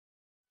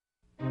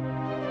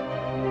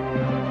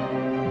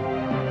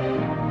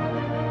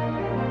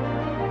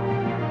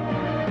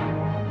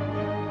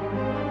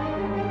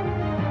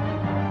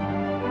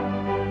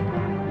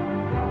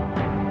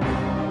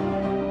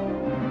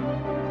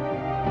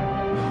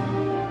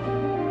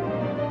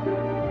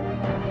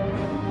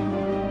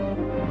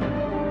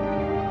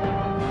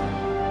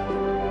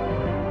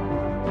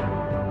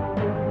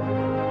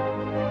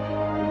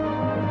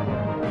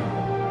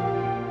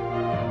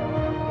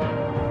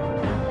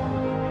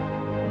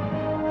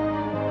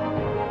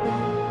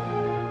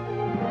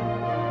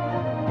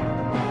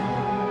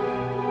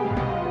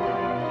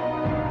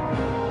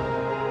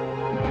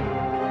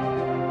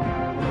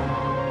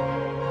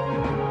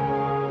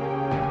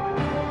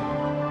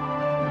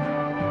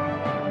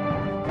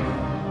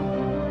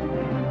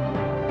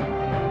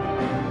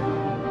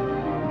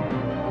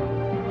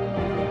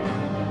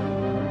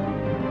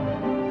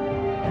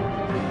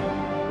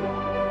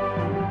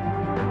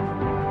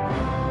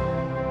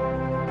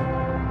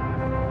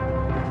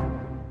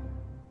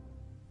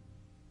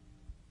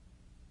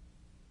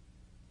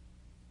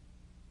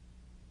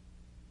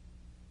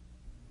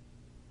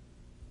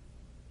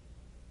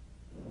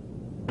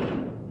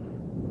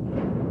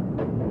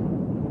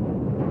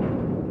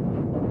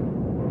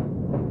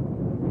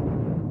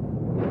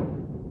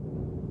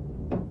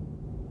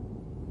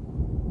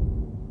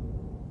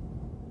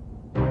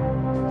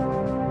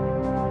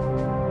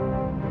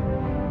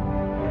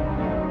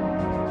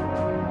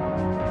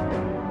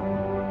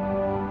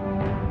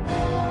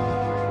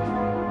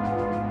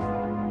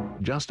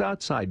Just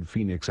outside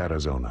Phoenix,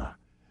 Arizona,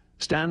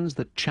 stands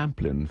the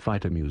Champlin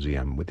Fighter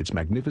Museum with its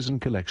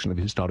magnificent collection of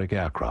historic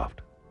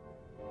aircraft.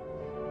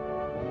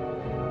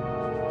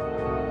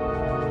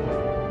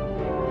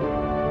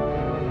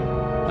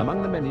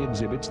 Among the many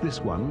exhibits, this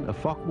one, a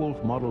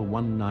Focke-Wulf Model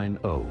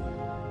 190,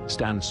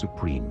 stands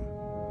supreme.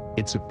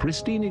 It's a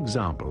pristine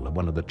example of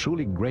one of the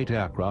truly great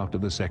aircraft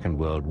of the Second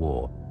World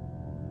War.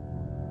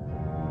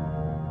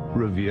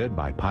 Revered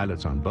by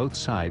pilots on both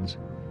sides,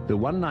 the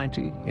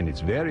 190, in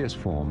its various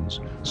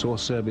forms, saw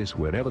service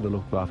wherever the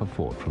Luftwaffe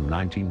fought from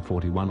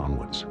 1941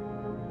 onwards.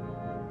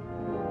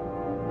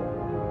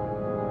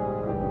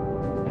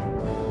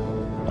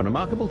 A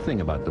remarkable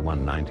thing about the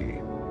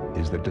 190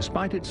 is that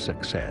despite its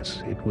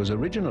success, it was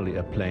originally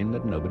a plane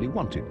that nobody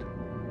wanted.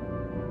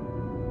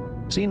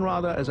 Seen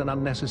rather as an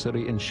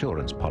unnecessary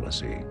insurance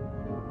policy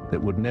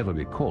that would never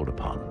be called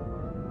upon.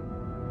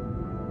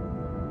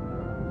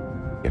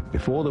 Yet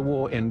before the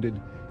war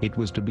ended, it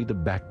was to be the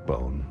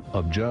backbone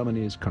of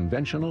Germany's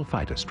conventional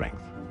fighter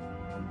strength,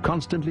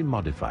 constantly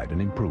modified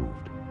and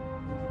improved.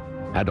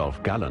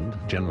 Adolf Galland,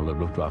 General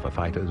of Luftwaffe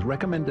fighters,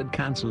 recommended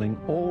cancelling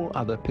all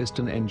other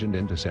piston-engined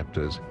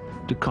interceptors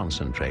to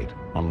concentrate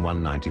on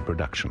 190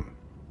 production.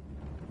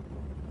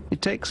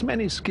 It takes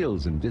many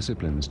skills and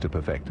disciplines to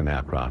perfect an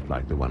aircraft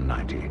like the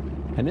 190,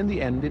 and in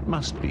the end it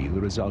must be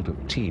the result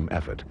of team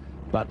effort.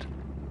 But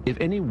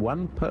if any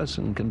one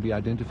person can be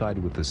identified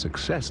with the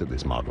success of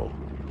this model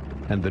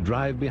and the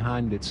drive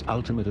behind its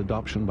ultimate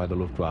adoption by the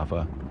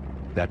Luftwaffe,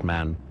 that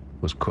man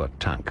was Kurt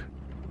Tank.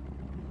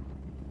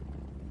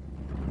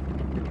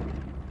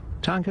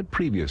 Tank had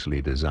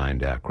previously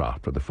designed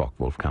aircraft for the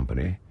Focke-Wulf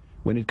Company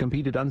when it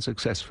competed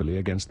unsuccessfully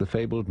against the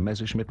fabled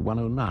Messerschmitt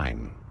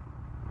 109.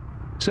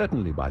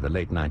 Certainly by the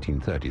late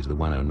 1930s, the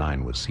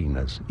 109 was seen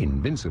as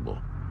invincible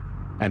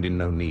and in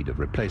no need of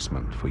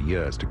replacement for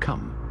years to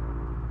come.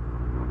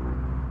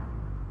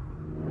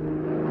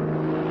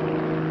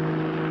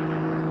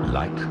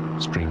 Light,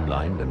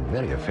 streamlined, and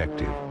very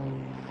effective,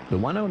 the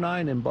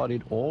 109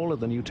 embodied all of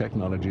the new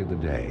technology of the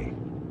day,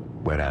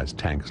 whereas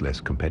Tank's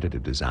less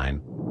competitive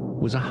design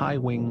was a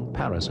high-wing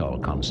parasol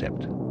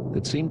concept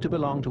that seemed to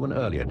belong to an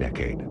earlier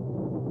decade.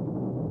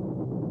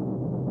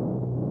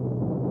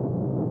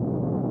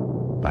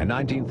 By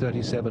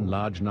 1937,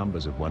 large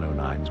numbers of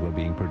 109s were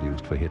being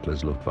produced for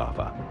Hitler's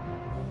Luftwaffe.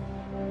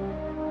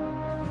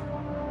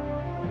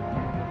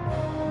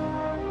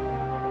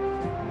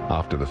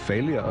 After the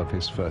failure of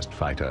his first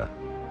fighter,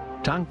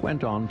 Tank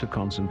went on to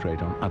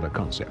concentrate on other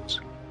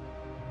concepts.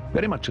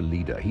 Very much a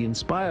leader, he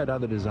inspired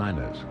other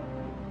designers,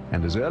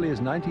 and as early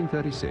as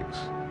 1936,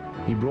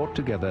 he brought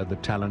together the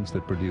talents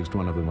that produced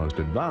one of the most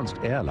advanced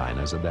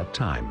airliners of that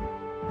time.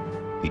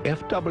 The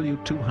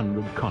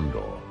FW-200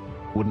 Condor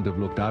wouldn't have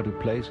looked out of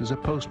place as a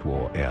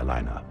post-war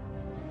airliner.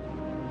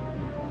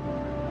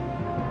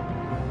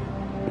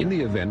 In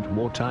the event,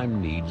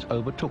 wartime needs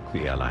overtook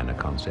the airliner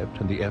concept,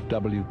 and the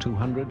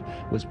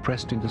FW-200 was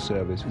pressed into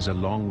service as a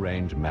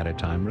long-range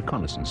maritime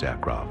reconnaissance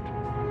aircraft,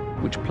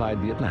 which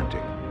plied the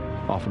Atlantic,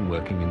 often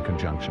working in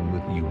conjunction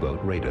with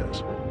U-boat raiders.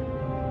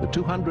 The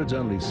 200's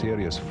only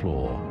serious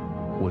flaw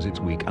was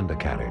its weak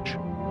undercarriage.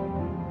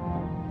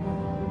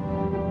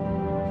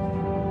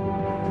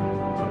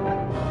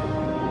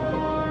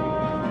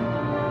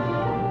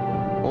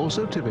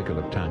 Also typical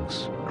of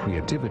Tank's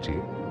creativity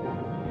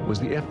was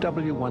the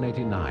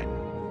FW-189,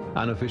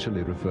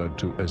 unofficially referred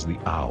to as the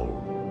Owl.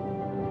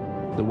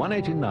 The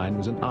 189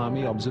 was an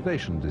Army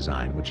observation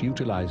design which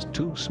utilized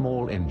two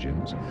small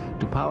engines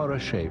to power a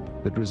shape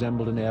that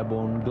resembled an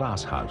airborne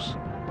glass house.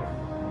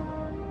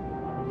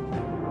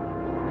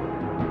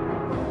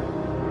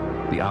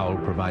 The Owl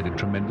provided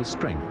tremendous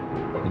strength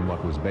in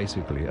what was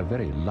basically a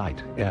very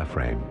light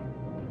airframe.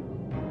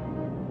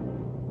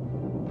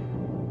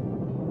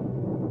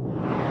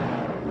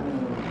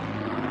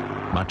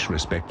 Much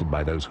respected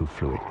by those who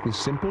flew it, this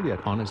simple yet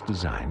honest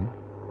design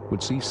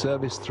would see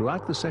service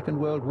throughout the Second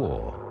World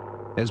War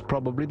as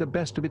probably the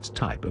best of its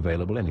type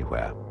available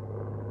anywhere.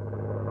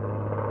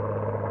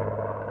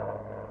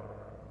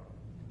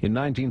 In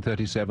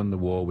 1937, the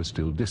war was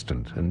still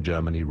distant and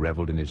Germany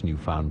reveled in its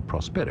newfound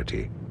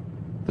prosperity.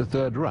 The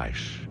Third Reich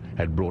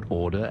had brought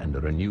order and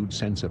a renewed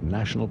sense of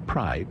national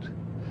pride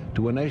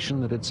to a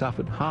nation that had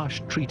suffered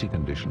harsh treaty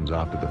conditions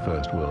after the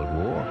First World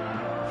War,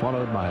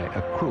 followed by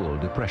a cruel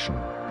depression.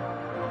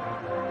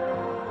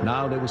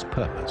 Now there was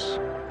purpose.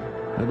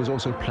 There was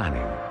also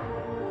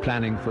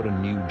planning for a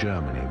new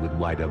Germany with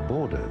wider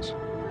borders,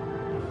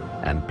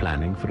 and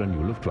planning for a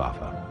new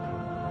Luftwaffe.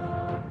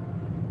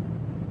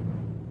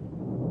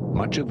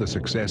 Much of the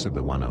success of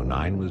the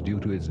 109 was due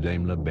to its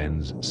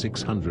Daimler-Benz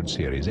 600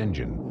 series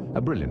engine,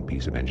 a brilliant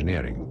piece of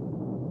engineering.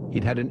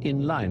 It had an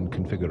inline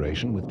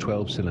configuration with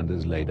 12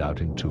 cylinders laid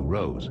out in 2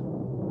 rows.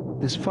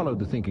 This followed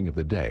the thinking of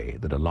the day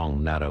that a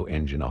long, narrow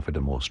engine offered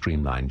a more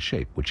streamlined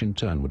shape, which in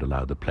turn would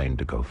allow the plane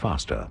to go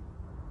faster.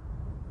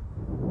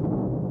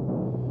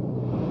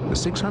 The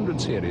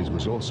 600 series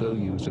was also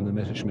used in the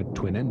Messerschmitt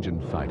twin-engine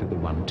fighter, the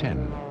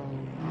 110.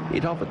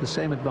 It offered the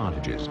same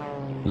advantages: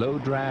 low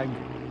drag,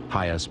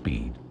 higher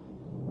speed.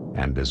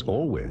 And as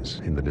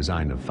always in the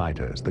design of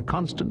fighters, the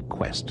constant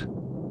quest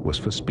was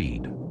for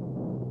speed.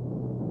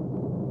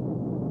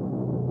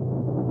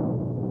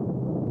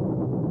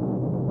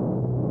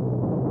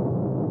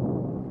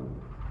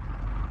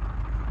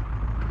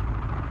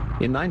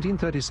 In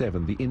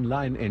 1937, the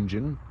inline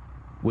engine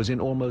was in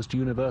almost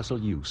universal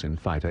use in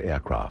fighter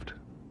aircraft.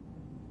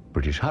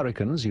 British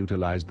Hurricanes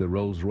utilized the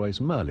Rolls-Royce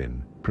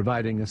Merlin,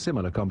 providing a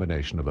similar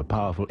combination of a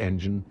powerful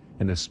engine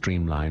and a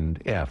streamlined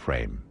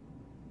airframe.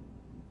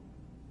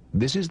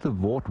 This is the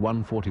Vought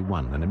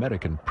 141, an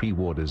American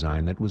pre-war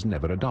design that was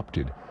never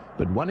adopted,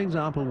 but one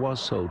example was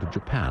sold to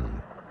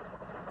Japan.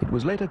 It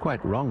was later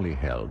quite wrongly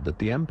held that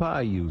the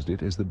Empire used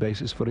it as the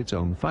basis for its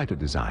own fighter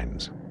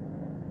designs.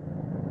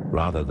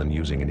 Rather than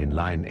using an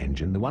inline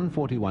engine, the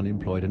 141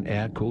 employed an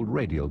air-cooled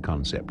radial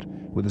concept,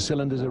 with the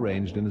cylinders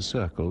arranged in a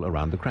circle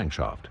around the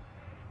crankshaft.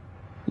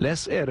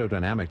 Less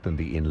aerodynamic than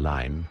the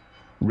inline,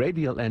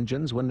 radial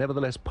engines were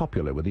nevertheless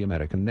popular with the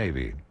American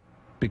Navy,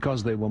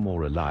 because they were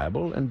more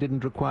reliable and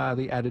didn't require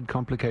the added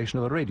complication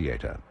of a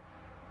radiator.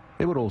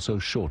 They were also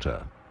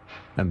shorter,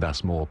 and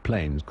thus more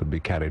planes could be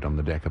carried on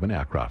the deck of an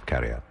aircraft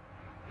carrier.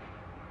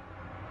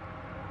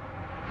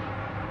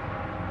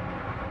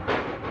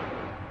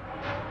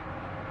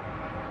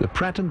 The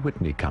Pratt &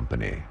 Whitney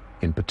Company,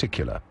 in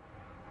particular,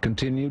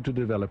 continued to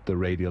develop the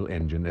radial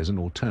engine as an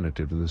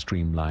alternative to the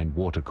streamlined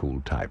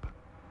water-cooled type.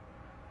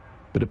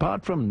 But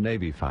apart from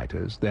Navy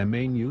fighters, their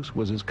main use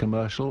was as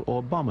commercial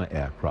or bomber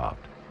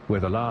aircraft, where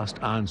the last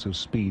ounce of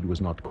speed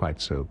was not quite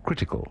so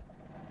critical.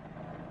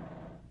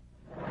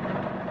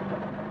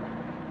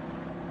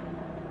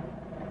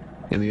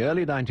 In the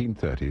early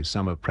 1930s,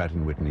 some of Pratt &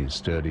 Whitney's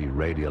sturdy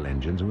radial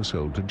engines were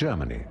sold to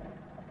Germany,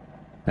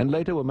 and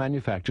later were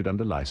manufactured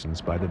under license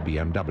by the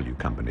BMW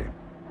company.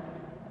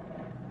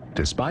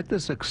 Despite the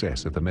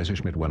success of the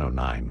Messerschmitt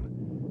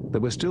 109,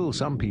 there were still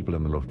some people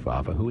in the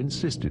Luftwaffe who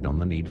insisted on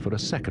the need for a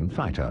second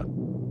fighter.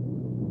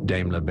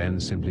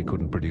 Daimler-Benz simply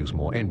couldn't produce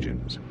more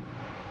engines.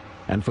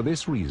 And for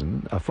this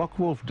reason, a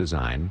Focke-Wulf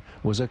design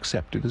was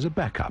accepted as a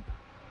backup,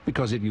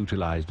 because it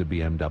utilized a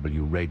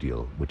BMW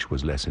radial, which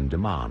was less in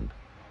demand.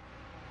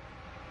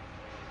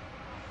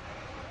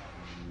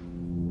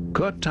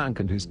 Kurt Tank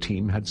and his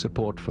team had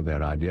support for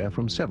their idea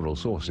from several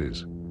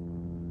sources.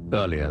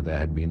 Earlier, there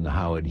had been the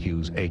Howard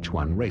Hughes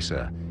H-1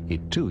 Racer.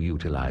 It too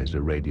utilized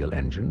a radial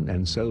engine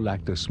and so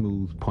lacked a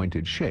smooth,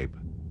 pointed shape.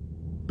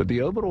 But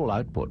the overall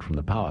output from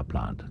the power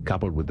plant,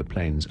 coupled with the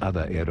plane's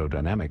other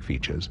aerodynamic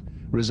features,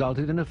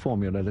 resulted in a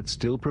formula that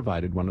still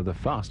provided one of the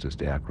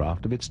fastest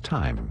aircraft of its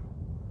time.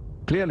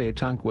 Clearly,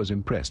 Tank was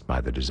impressed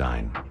by the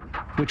design,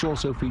 which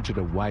also featured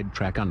a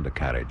wide-track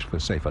undercarriage for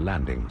safer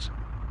landings.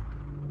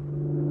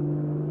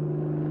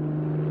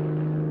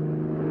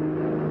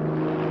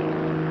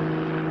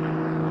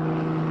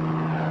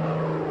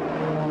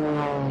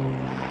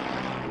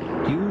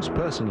 Hughes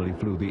personally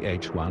flew the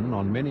H-1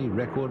 on many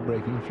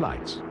record-breaking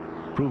flights,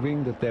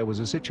 proving that there was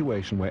a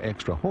situation where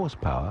extra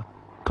horsepower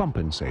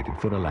compensated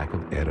for a lack of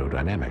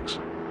aerodynamics.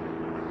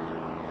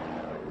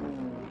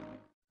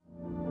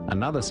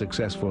 Another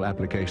successful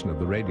application of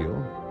the radial,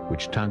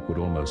 which Tank would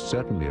almost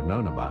certainly have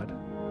known about,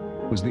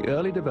 was the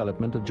early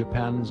development of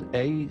Japan's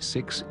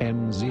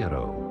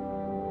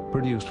A6M0,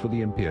 produced for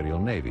the Imperial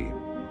Navy.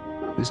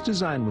 This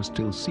design was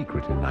still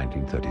secret in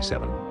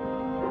 1937.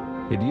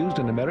 It used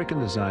an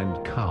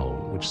American-designed cowl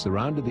which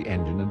surrounded the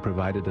engine and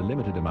provided a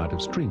limited amount of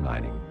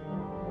streamlining.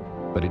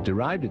 But it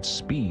derived its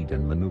speed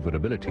and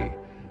maneuverability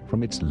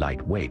from its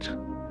light weight.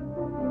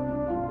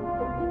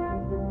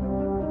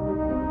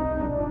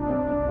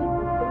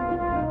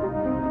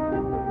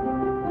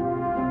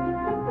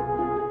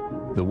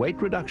 The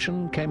weight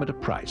reduction came at a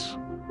price,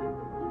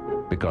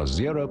 because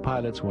Zero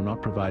pilots were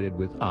not provided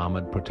with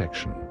armored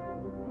protection.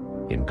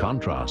 In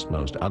contrast,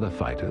 most other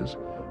fighters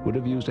would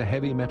have used a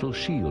heavy metal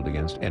shield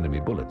against enemy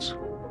bullets.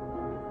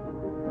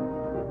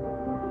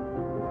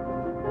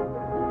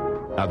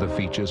 Other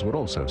features were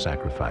also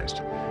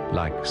sacrificed,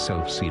 like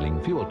self-sealing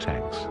fuel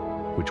tanks,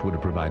 which would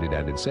have provided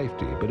added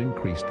safety but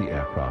increased the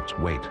aircraft's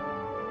weight.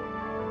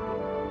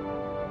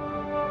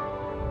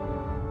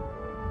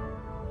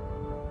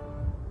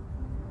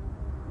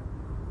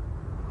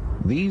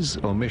 These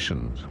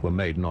omissions were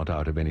made not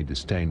out of any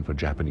disdain for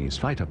Japanese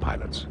fighter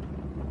pilots.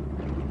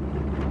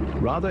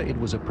 Rather, it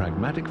was a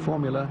pragmatic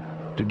formula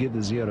to give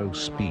the Zero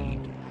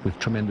speed with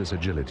tremendous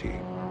agility.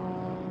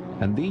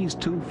 And these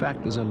two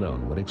factors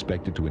alone were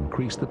expected to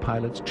increase the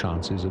pilot's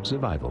chances of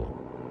survival,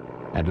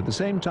 and at the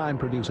same time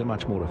produce a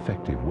much more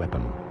effective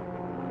weapon.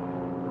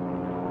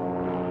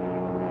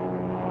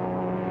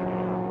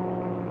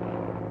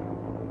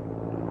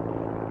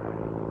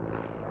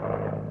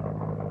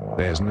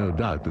 There's no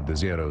doubt that the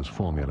Zero's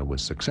formula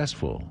was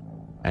successful,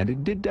 and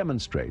it did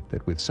demonstrate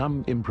that with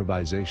some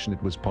improvisation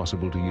it was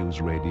possible to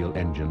use radial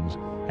engines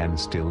and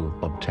still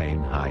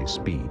obtain high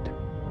speed.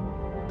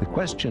 The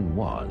question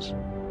was,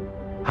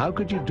 how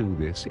could you do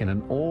this in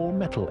an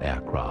all-metal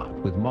aircraft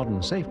with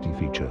modern safety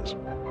features?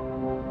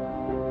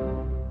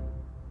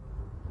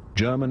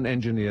 German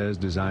engineers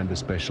designed a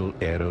special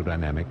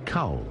aerodynamic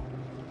cowl.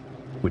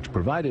 which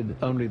provided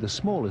only the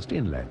smallest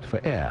inlet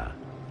for air,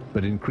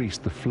 but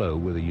increased the flow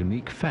with a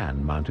unique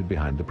fan mounted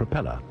behind the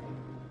propeller.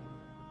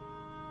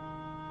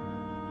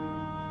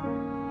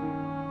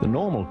 The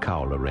normal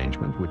cowl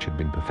arrangement, which had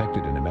been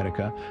perfected in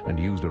America and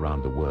used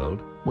around the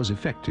world, was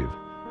effective,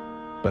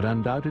 but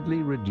undoubtedly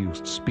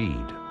reduced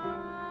speed.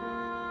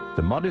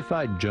 The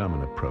modified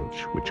German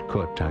approach, which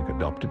Kurt Tank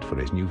adopted for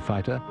his new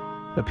fighter,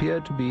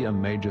 appeared to be a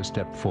major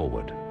step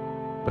forward,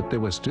 but there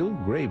were still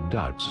grave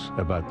doubts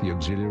about the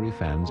auxiliary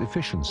fan's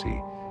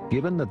efficiency,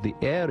 given that the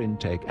air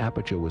intake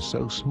aperture was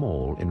so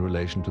small in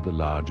relation to the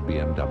large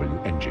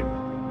BMW engine.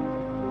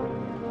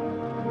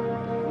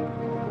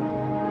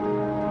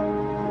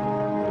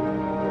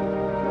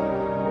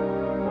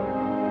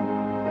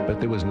 But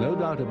there was no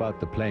doubt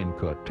about the plane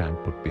Kurt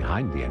Tank put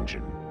behind the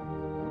engine.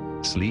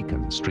 Sleek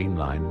and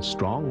streamlined,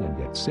 strong and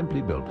yet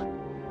simply built,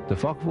 the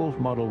Focke-Wulf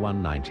Model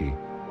 190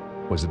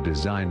 was a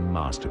design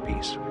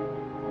masterpiece.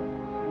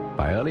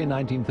 By early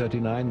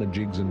 1939, the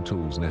jigs and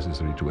tools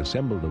necessary to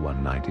assemble the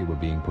 190 were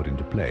being put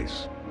into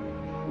place.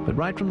 But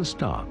right from the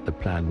start, the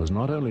plan was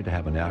not only to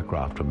have an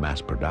aircraft for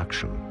mass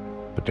production,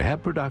 but to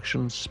have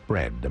production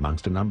spread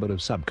amongst a number of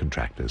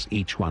subcontractors,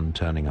 each one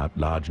turning out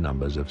large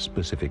numbers of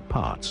specific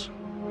parts.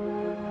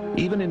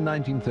 Even in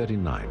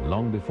 1939,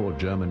 long before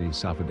Germany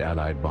suffered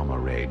Allied bomber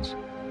raids,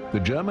 the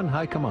German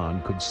High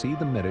Command could see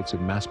the merits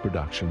of mass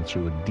production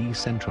through a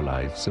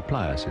decentralized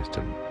supplier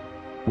system,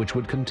 which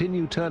would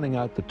continue turning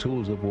out the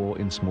tools of war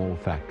in small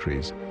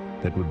factories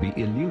that would be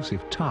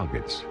elusive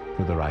targets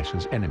for the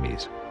Reich's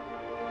enemies.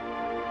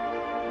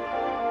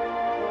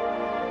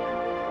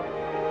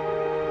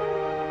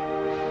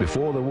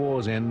 Before the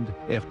war's end,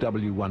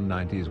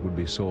 FW-190s would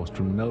be sourced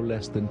from no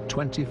less than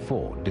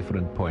 24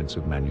 different points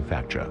of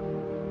manufacture.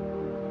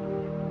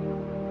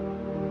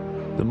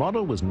 The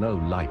model was no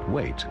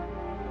lightweight.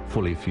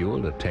 Fully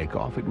fueled at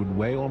takeoff, it would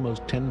weigh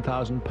almost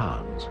 10,000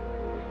 pounds,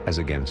 as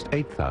against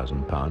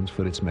 8,000 pounds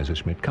for its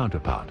Messerschmitt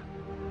counterpart.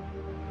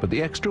 But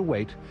the extra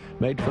weight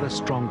made for a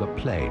stronger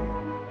plane.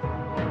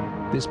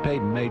 This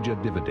paid major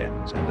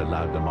dividends and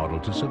allowed the model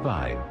to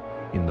survive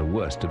in the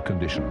worst of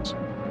conditions.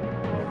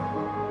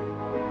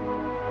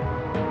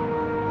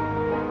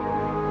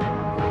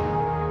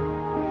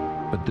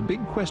 But the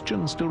big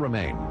question still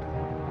remained.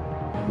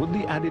 Would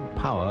the added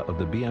power of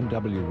the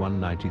BMW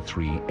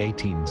 193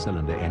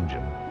 18-cylinder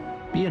engine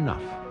be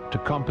enough to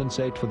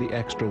compensate for the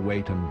extra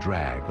weight and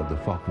drag of the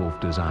Focke-Wulf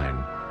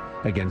design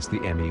against the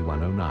ME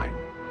 109?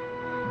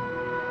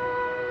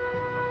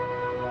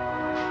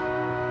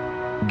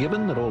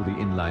 Given that all the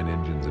inline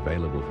engines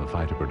available for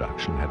fighter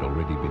production had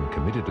already been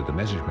committed to the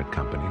Messerschmitt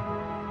company,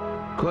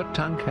 Kurt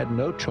Tank had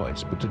no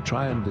choice but to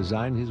try and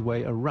design his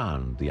way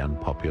around the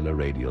unpopular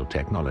radial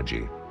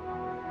technology.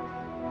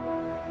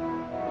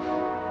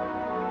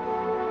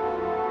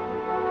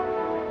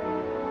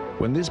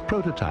 When this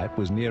prototype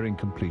was nearing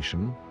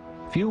completion,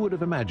 few would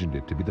have imagined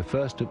it to be the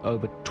first of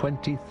over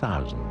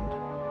 20,000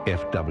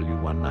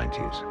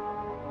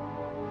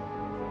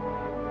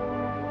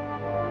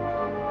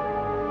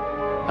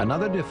 FW-190s.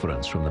 Another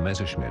difference from the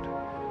Messerschmitt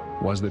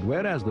was that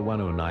whereas the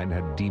 109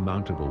 had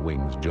demountable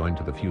wings joined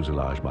to the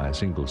fuselage by a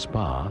single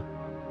spar,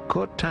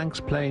 Kurt Tank's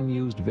plane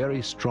used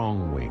very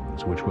strong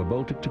wings which were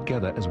bolted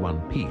together as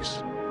one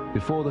piece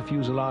before the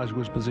fuselage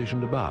was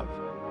positioned above.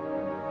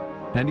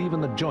 And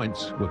even the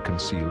joints were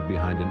concealed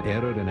behind an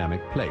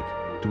aerodynamic plate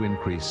to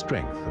increase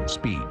strength and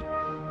speed.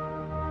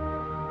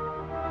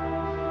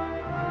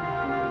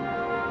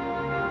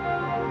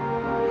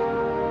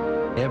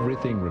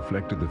 Everything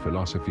reflected the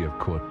philosophy of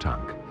Kurt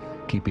Tank,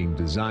 keeping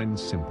design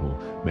simple,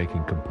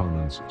 making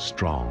components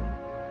strong,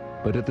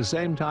 but at the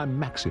same time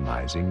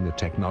maximizing the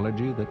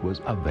technology that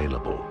was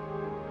available,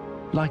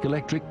 like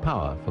electric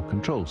power for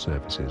control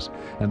surfaces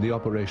and the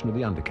operation of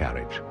the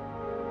undercarriage.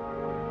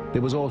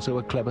 There was also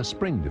a clever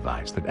spring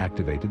device that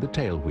activated the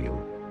tail wheel.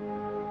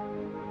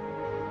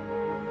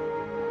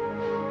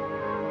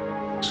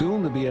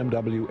 Soon the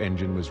BMW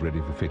engine was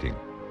ready for fitting.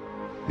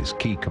 This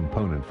key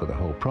component for the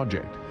whole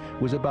project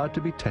was about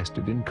to be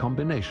tested in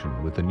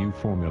combination with the new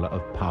formula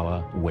of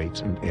power,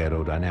 weight, and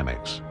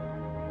aerodynamics.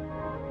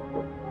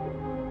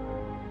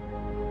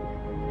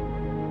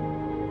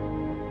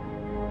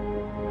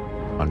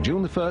 On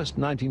June 1st,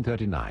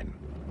 1939,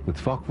 with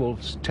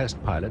Focke-Wulf's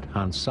test pilot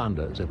Hans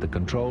Sanders at the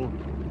control,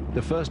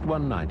 the first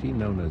 190,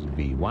 known as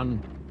V1,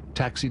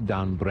 taxied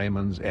down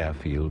Bremen's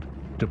airfield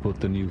to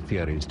put the new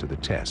theories to the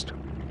test.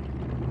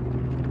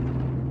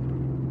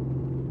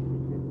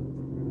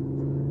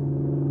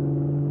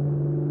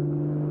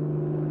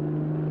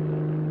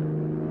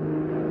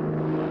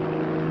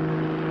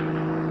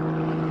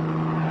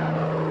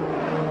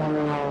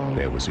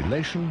 There was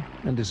elation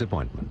and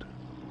disappointment.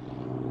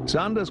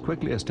 Sanders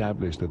quickly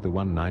established that the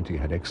 190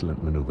 had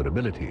excellent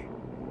maneuverability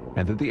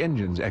and that the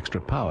engine's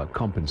extra power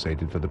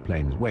compensated for the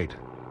plane's weight.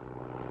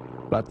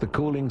 But the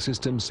cooling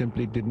system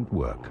simply didn't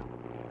work.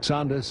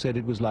 Sanders said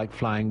it was like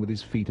flying with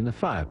his feet in a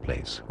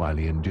fireplace while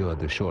he endured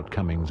the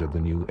shortcomings of the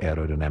new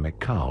aerodynamic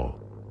cowl.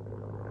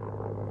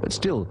 But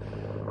still,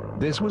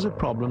 this was a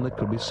problem that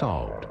could be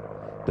solved,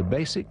 the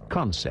basic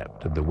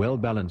concept of the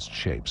well-balanced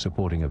shape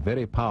supporting a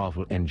very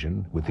powerful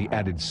engine with the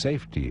added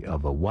safety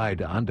of a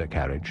wider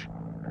undercarriage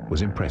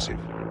was impressive.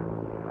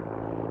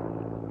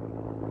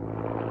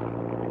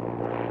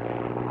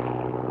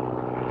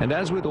 And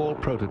as with all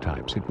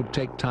prototypes, it would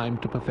take time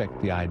to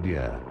perfect the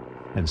idea,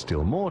 and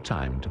still more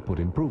time to put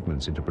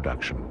improvements into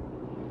production.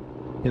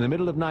 In the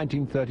middle of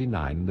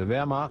 1939, the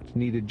Wehrmacht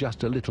needed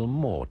just a little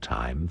more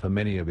time for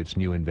many of its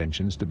new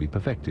inventions to be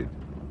perfected.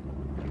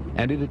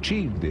 And it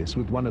achieved this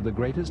with one of the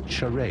greatest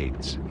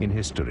charades in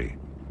history.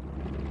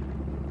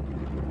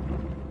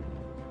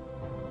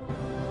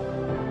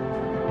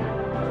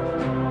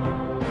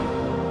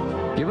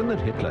 Given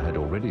that Hitler had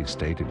already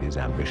stated his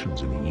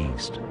ambitions in the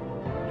East,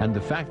 and the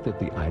fact that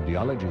the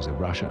ideologies of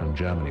Russia and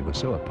Germany were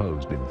so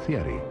opposed in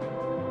theory,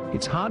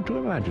 it's hard to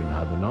imagine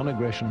how the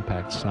non-aggression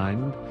pact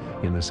signed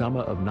in the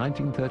summer of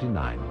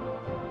 1939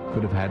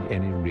 could have had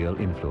any real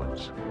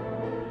influence.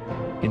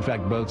 In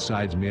fact, both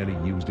sides merely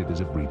used it as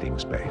a breathing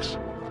space,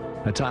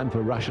 a time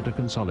for Russia to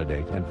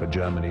consolidate and for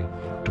Germany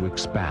to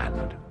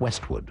expand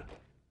westward.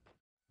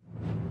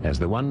 As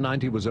the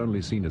 190 was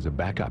only seen as a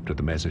backup to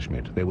the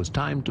Messerschmitt, there was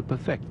time to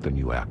perfect the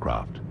new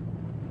aircraft.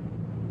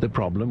 The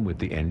problem with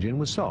the engine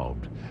was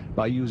solved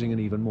by using an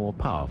even more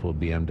powerful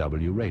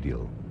BMW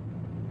radial.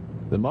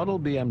 The model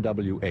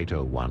BMW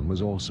 801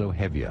 was also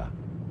heavier,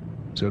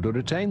 so to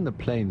retain the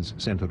plane's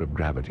center of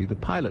gravity, the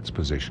pilot's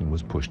position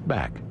was pushed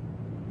back,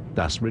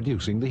 thus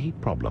reducing the heat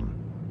problem.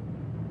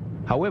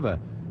 However,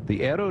 the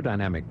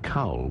aerodynamic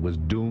cowl was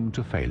doomed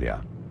to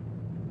failure.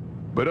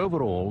 But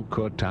overall,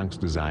 Kurt Tank's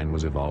design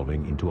was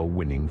evolving into a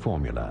winning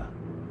formula.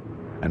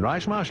 And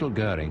Reich Marshal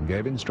Goering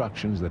gave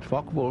instructions that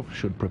Focke-Wulf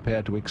should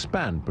prepare to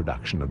expand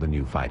production of the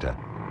new fighter,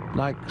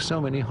 like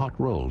so many hot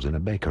rolls in a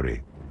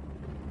bakery.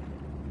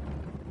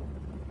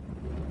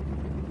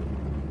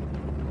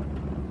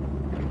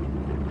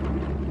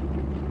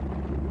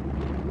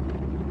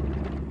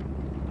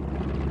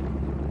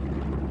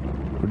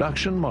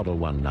 Production Model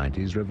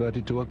 190s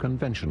reverted to a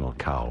conventional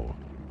cowl,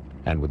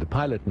 and with the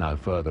pilot now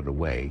further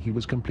away, he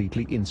was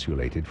completely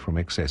insulated from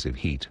excessive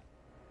heat,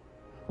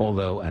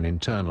 although an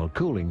internal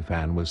cooling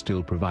fan was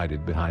still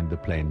provided behind the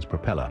plane's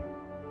propeller.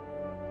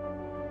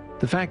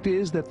 The fact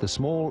is that the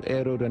small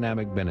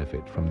aerodynamic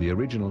benefit from the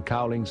original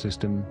cowling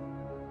system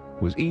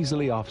was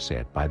easily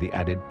offset by the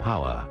added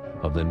power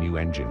of the new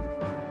engine,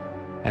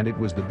 and it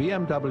was the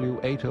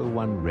BMW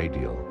 801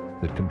 radial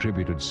that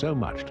contributed so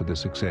much to the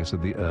success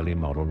of the early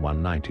Model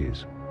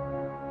 190s.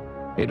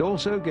 It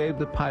also gave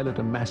the pilot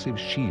a massive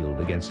shield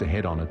against a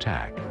head-on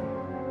attack,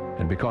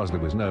 and because there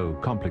was no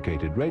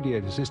complicated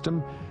radiator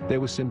system, there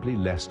was simply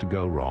less to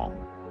go wrong.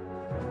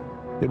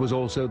 There was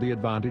also the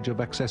advantage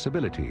of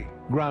accessibility.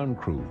 Ground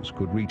crews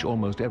could reach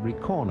almost every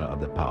corner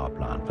of the power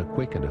plant for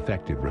quick and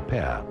effective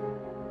repair.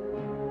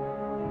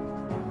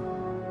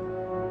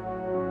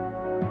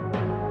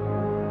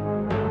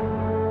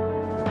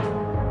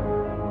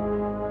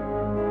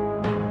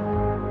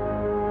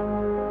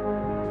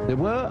 There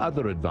were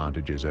other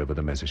advantages over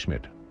the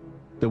Messerschmitt.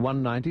 The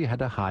 190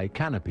 had a high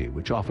canopy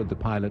which offered the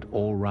pilot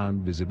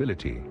all-round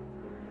visibility,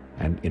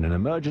 and in an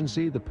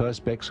emergency the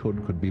perspex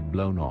hood could be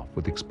blown off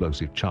with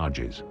explosive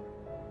charges.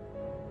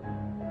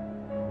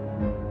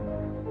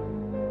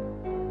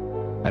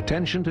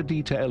 Attention to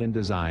detail in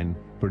design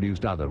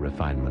produced other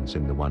refinements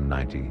in the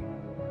 190,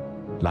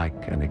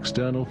 like an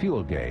external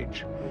fuel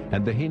gauge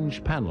and the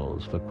hinge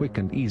panels for quick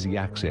and easy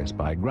access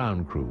by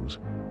ground crews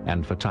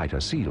and for tighter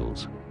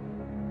seals.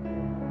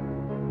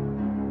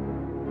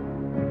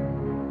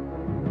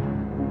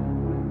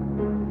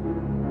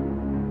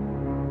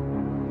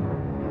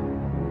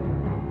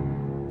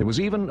 There was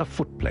even a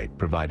footplate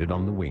provided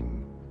on the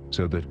wing,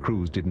 so that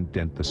crews didn't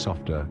dent the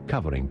softer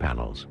covering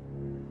panels.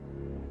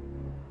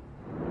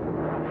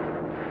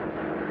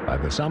 By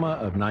the summer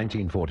of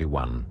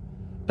 1941,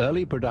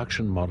 early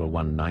production Model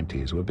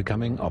 190s were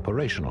becoming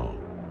operational,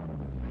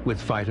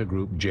 with fighter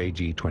group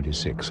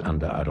JG-26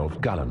 under Adolf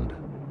Galland.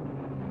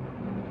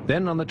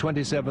 Then on the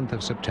 27th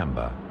of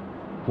September,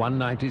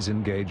 190s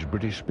engaged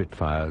British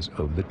Spitfires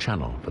over the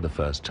Channel for the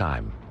first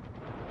time.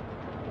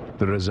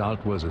 The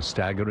result was a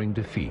staggering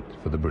defeat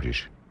for the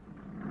British.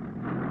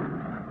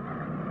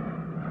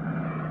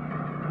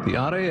 The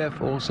RAF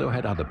also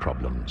had other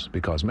problems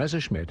because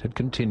Messerschmitt had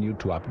continued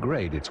to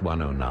upgrade its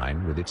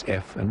 109 with its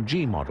F and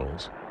G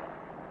models.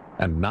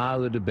 And now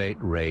the debate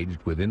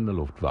raged within the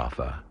Luftwaffe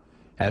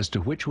as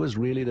to which was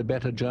really the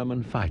better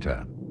German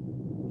fighter.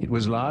 It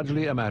was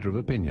largely a matter of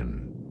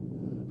opinion.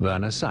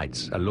 Werner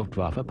Seitz, a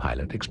Luftwaffe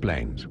pilot,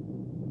 explains.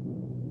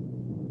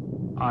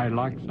 I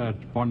liked that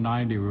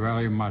 190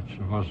 very much.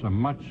 It was a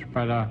much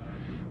better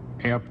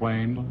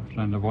airplane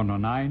than the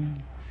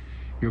 109.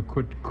 You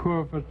could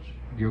curve it,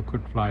 you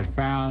could fly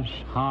fast,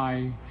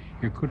 high,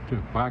 you could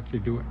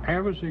practically do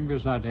everything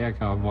with that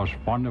aircraft. Was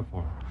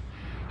wonderful.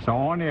 The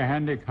only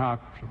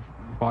handicap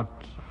what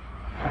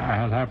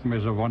had happened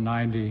with the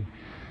 190,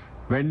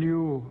 when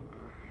you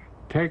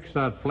take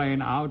that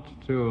plane out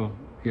to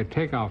your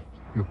takeoff,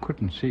 you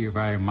couldn't see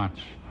very much.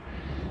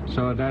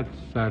 So that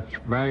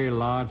very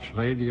large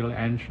radial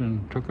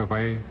engine took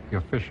away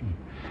your vision.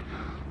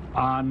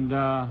 And,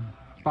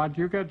 but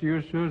you get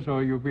used to it, so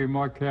you be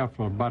more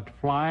careful. But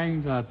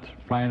flying that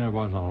plane, it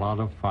was a lot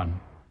of fun.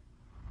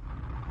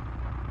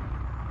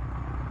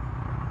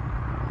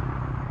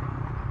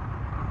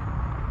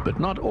 But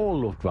not all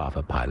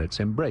Luftwaffe pilots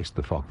embraced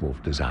the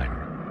Focke-Wulf design.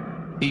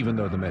 Even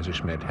though the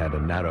Messerschmitt had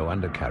a narrow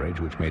undercarriage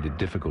which made it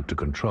difficult to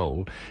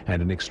control and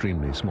an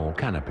extremely small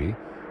canopy,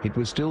 it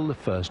was still the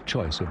first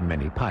choice of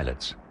many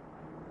pilots,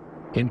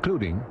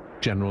 including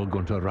General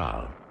Gunther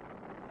Rahl.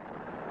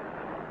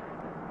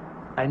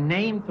 I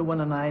named the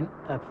 109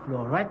 a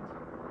Florette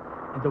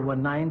and the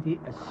 190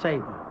 a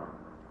Sabre.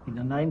 The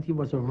 190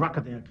 was a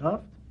rocket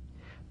aircraft,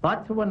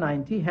 but the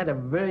 190 had a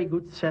very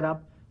good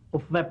setup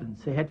of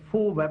weapons. They had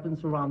 4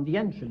 weapons around the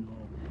engine, or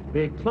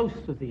very close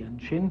to the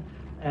engine,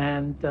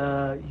 and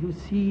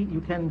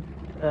you can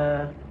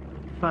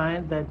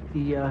find that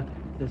the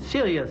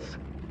serious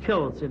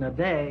kills in a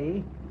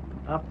day,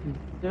 up to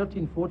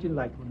 13, 14,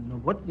 like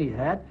Novotny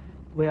had,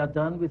 were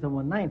done with a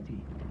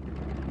 190.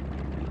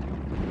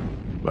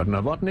 But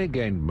Novotny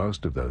gained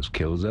most of those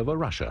kills over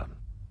Russia.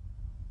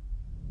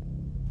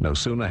 No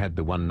sooner had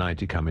the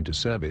 190 come into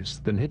service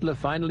than Hitler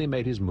finally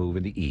made his move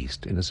in the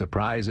east in a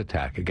surprise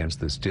attack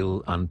against the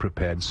still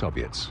unprepared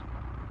Soviets.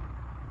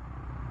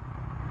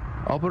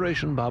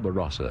 Operation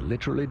Barbarossa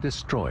literally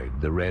destroyed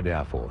the Red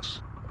Air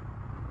Force.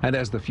 And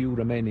as the few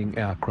remaining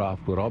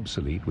aircraft were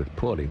obsolete with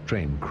poorly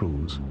trained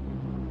crews,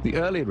 the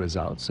early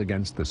results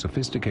against the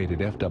sophisticated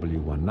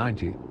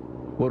FW-190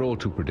 were all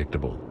too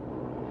predictable.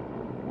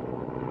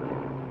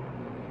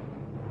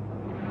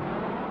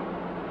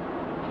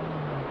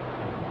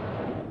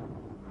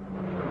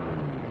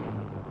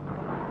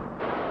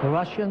 The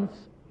Russians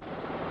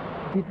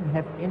didn't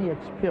have any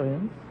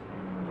experience.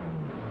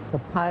 The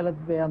pilots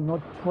were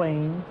not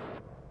trained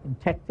in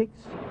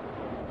tactics.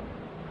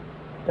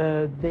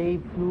 They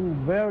flew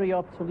very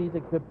obsolete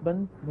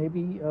equipment,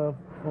 maybe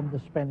from the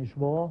Spanish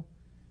War.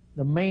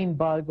 The main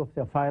bulk of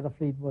their fighter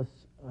fleet was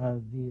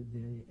the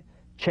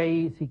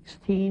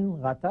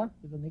J-16 Rata,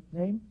 with a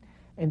nickname,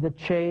 and the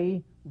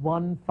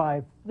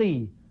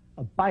J-153,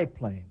 a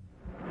biplane.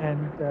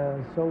 And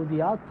so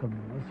the outcome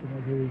was,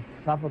 they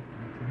suffered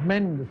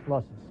tremendous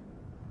losses.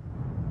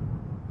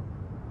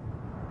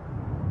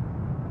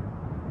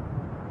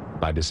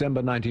 By December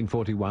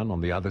 1941,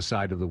 on the other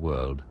side of the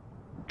world,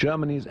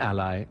 Germany's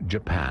ally,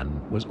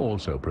 Japan, was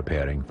also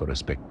preparing for a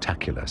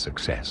spectacular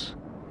success.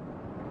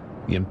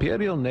 The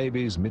Imperial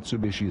Navy's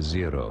Mitsubishi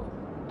Zero,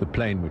 the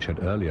plane which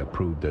had earlier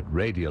proved that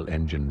radial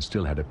engines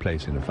still had a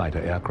place in a fighter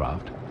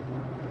aircraft,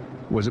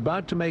 was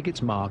about to make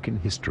its mark in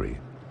history.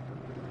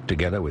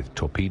 Together with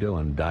torpedo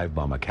and dive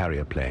bomber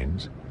carrier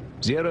planes,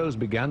 Zeros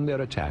began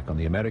their attack on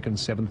the American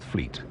 7th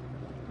Fleet,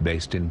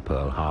 based in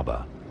Pearl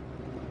Harbor.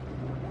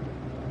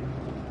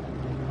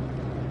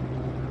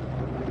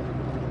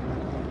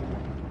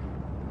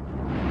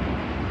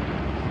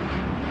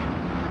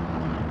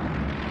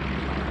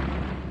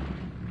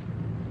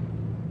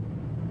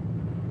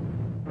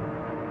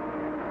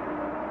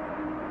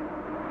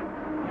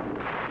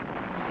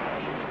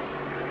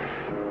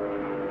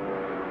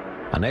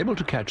 Unable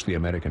to catch the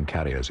American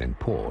carriers in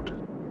port,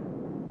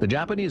 the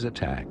Japanese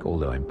attack,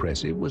 although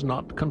impressive, was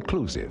not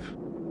conclusive.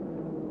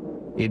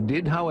 It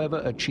did,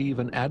 however, achieve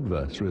an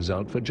adverse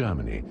result for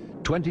Germany.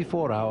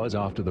 24 hours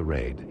after the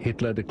raid,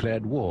 Hitler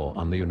declared war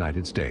on the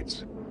United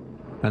States,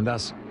 and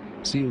thus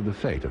sealed the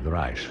fate of the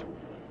Reich.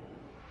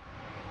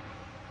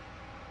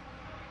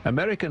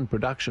 American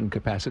production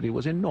capacity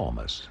was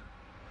enormous.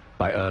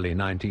 By early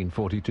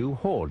 1942,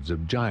 hordes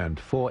of giant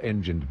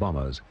 4-engined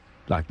bombers,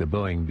 like the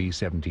Boeing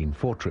B-17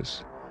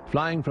 Fortress,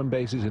 flying from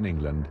bases in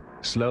England,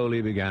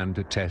 slowly began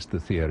to test the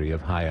theory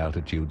of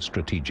high-altitude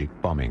strategic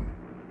bombing.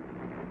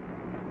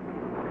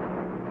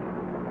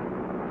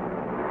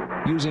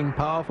 Using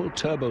powerful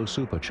turbo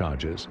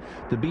superchargers,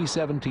 the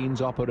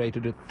B-17s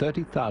operated at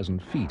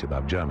 30,000 feet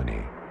above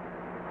Germany,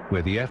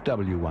 where the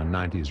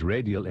FW-190's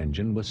radial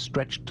engine was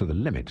stretched to the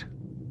limit.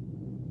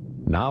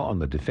 Now on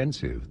the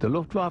defensive, the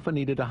Luftwaffe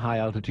needed a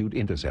high-altitude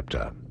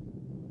interceptor,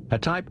 a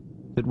type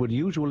that would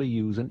usually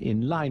use an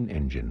inline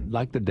engine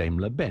like the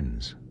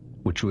Daimler-Benz,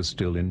 which was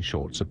still in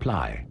short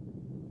supply.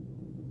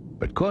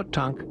 But Kurt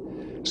Tank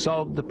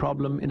solved the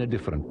problem in a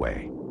different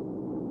way.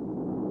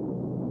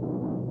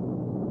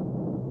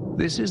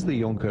 This is the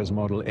Junkers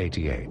Model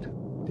 88.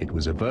 It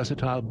was a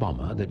versatile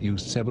bomber that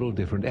used several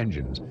different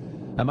engines,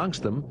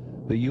 amongst them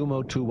the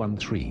Umo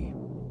 213.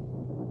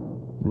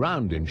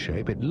 Round in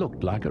shape, it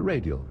looked like a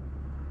radial,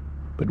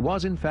 but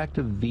was in fact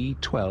a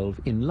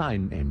V12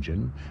 inline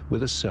engine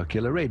with a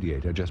circular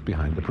radiator just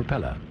behind the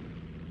propeller.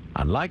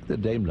 Unlike the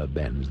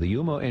Daimler-Benz, the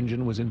Umo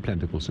engine was in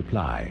plentiful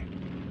supply,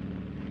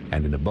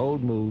 and in a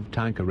bold move,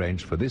 Tank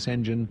arranged for this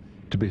engine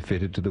to be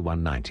fitted to the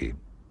 190.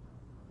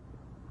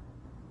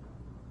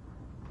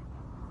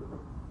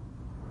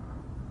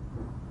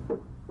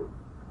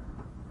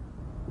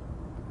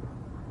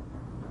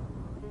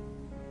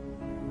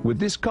 With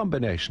this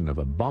combination of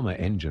a bomber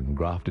engine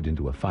grafted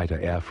into a fighter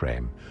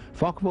airframe,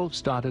 Focke-Wulf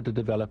started to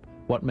develop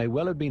what may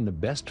well have been the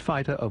best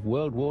fighter of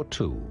World War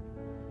II.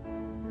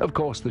 Of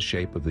course, the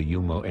shape of the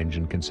UMO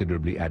engine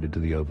considerably added to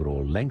the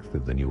overall length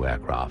of the new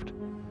aircraft,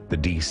 the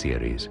D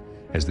series,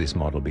 as this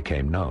model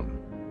became known.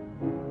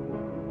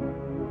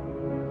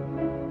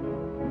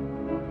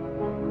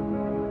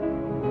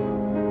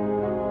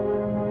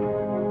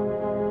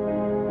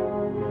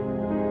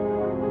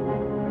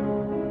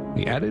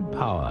 The added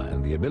power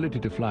and the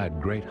ability to fly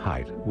at great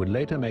height would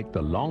later make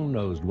the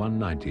long-nosed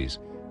 190s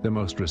the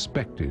most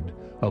respected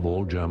of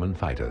all German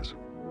fighters.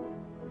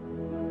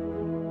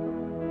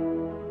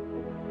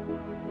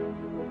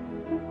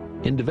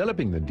 In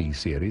developing the D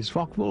series,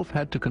 Focke-Wulf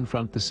had to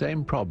confront the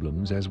same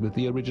problems as with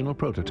the original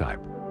prototype.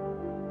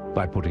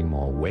 By putting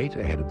more weight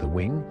ahead of the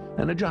wing,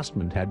 an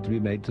adjustment had to be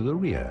made to the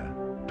rear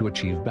to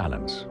achieve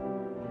balance.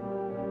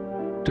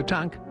 To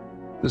Tank,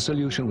 the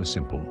solution was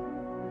simple.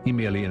 He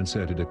merely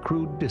inserted a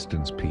crude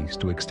distance piece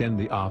to extend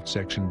the aft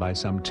section by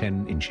some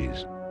 10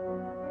 inches.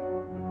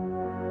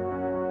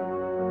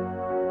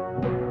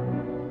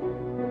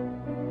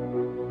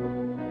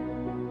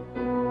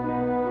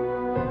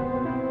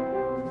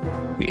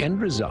 The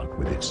end result,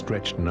 with its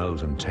stretched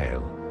nose and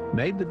tail,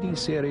 made the D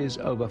series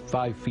over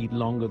 5 feet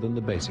longer than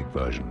the basic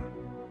version.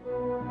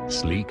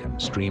 Sleek and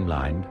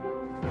streamlined,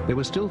 there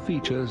were still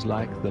features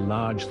like the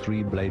large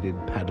 3-bladed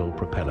paddle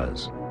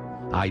propellers,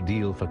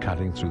 ideal for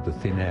cutting through the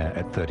thin air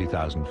at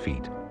 30,000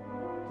 feet.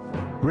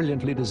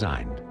 Brilliantly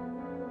designed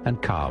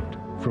and carved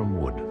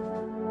from wood.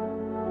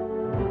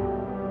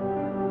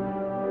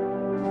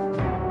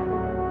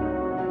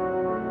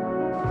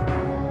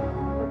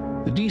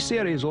 The D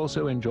series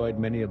also enjoyed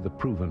many of the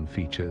proven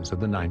features of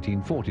the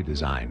 1940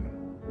 design.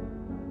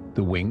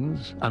 The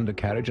wings,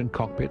 undercarriage and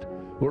cockpit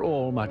were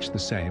all much the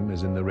same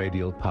as in the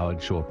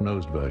radial-powered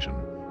short-nosed version,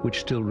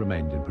 which still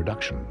remained in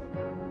production.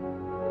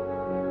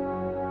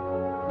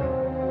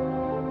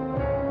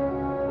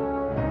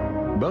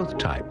 Both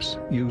types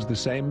used the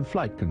same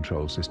flight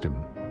control system,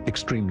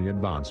 extremely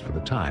advanced for the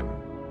time.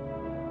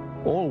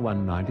 All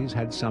 190s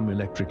had some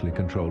electrically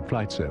controlled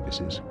flight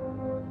services,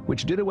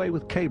 which did away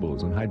with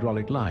cables and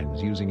hydraulic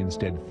lines, using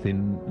instead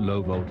thin,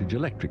 low-voltage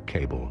electric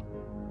cable,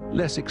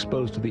 less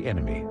exposed to the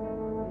enemy.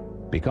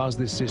 Because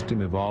this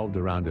system evolved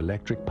around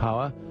electric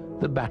power,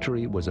 the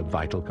battery was a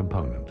vital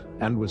component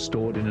and was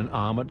stored in an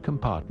armored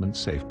compartment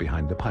safe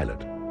behind the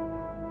pilot.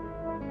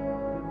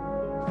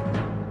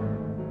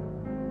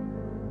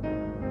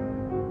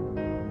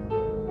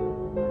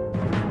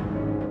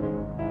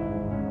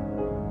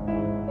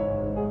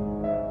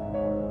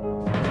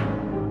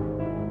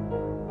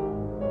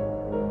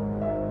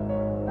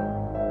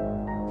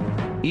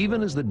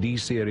 Even as the D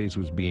series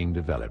was being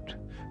developed,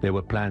 there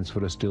were plans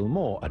for a still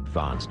more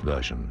advanced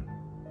version,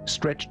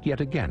 stretched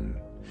yet again,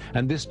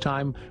 and this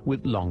time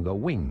with longer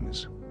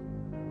wings.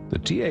 The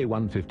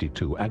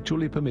TA-152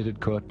 actually permitted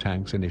Kurt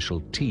Tank's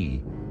initial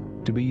T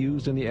to be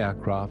used in the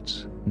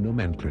aircraft's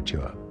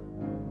nomenclature.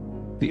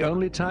 The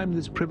only time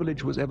this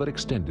privilege was ever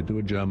extended to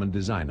a German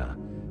designer,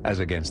 as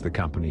against the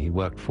company he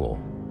worked for.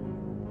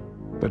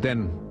 But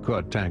then,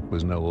 Kurt Tank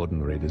was no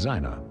ordinary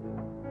designer.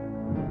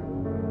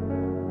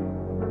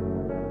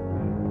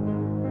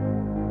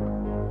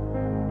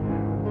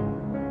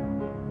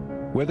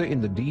 Whether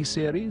in the D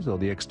series or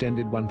the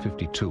extended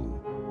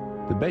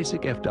 152, the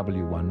basic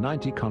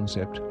FW-190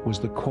 concept was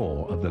the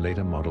core of the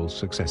later model's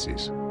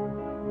successes.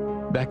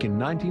 Back in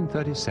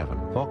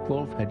 1937,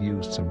 Focke-Wulf had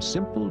used some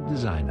simple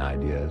design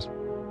ideas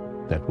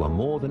that were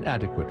more than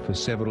adequate for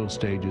several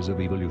stages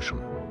of evolution.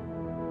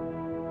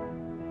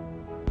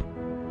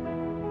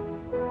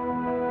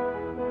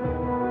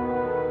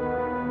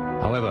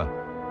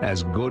 However,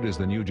 as good as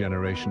the new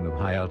generation of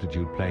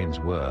high-altitude planes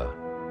were,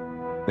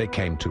 they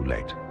came too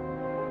late.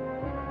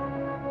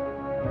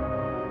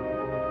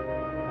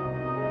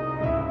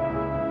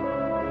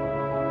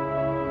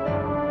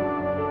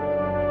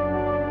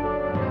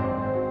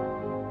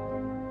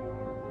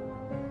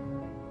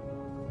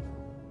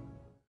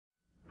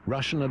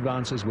 Russian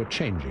advances were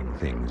changing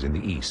things in the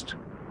east.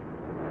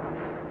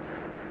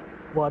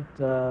 What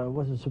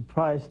was a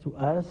surprise to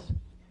us,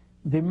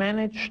 they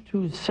managed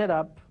to set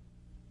up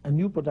a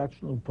new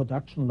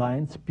production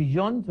lines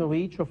beyond the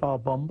reach of our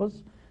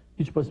bombers,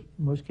 which was in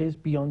most cases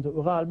beyond the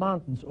Ural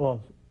Mountains or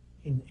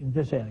in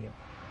this area.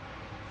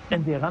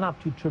 And they ran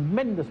up to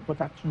tremendous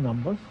production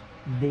numbers.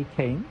 They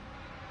came,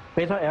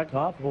 better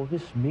aircraft, all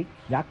this MiG,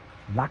 Yak,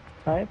 Lak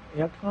type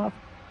aircraft,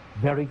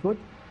 very good,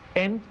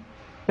 and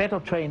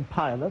better trained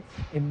pilots,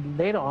 and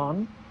later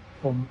on,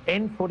 from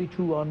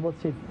N42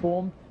 onwards, they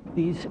formed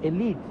these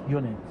elite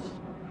units,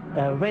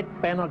 Red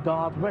Banner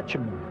Guard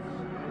regiments.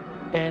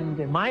 And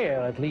in my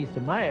area, at least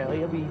in my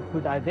area, we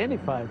could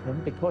identify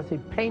them because they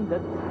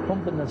painted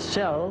from the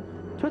nacelle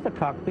to the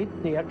cockpit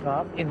the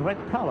aircraft in red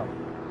color.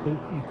 So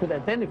you could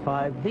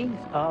identify these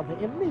are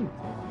the elite.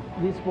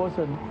 This was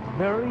a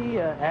very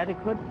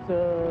adequate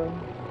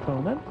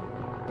component.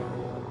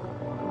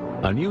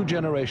 A new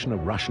generation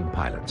of Russian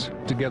pilots,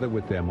 together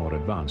with their more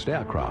advanced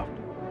aircraft,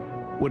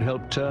 would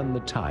help turn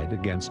the tide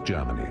against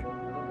Germany.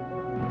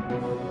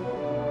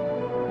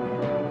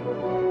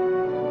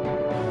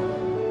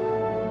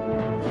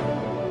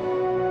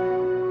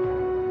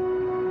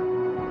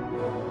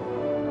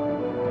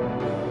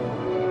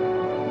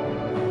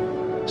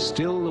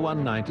 Still, the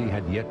 190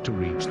 had yet to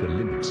reach the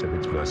limits of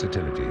its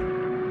versatility.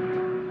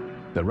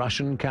 The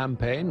Russian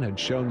campaign had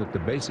shown that the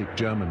basic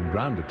German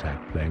ground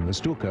attack plane, the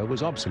Stuka,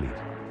 was obsolete.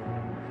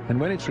 And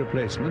when its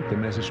replacement, the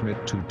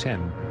Messerschmitt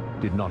 210,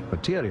 did not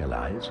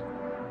materialize,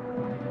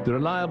 the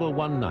reliable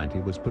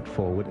 190 was put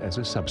forward as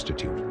a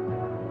substitute.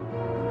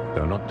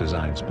 Though not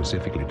designed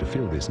specifically to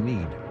fill this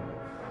need,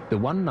 the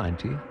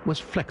 190 was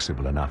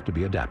flexible enough to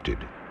be adapted.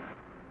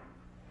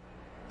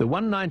 The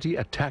 190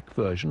 attack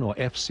version, or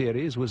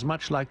F-series, was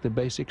much like the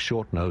basic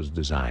short-nosed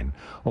design,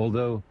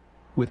 although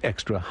with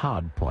extra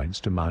hard points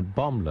to mount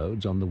bomb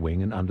loads on the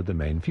wing and under the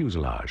main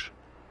fuselage.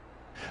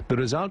 The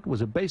result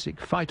was a basic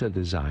fighter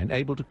design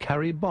able to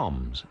carry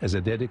bombs as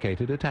a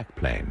dedicated attack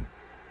plane.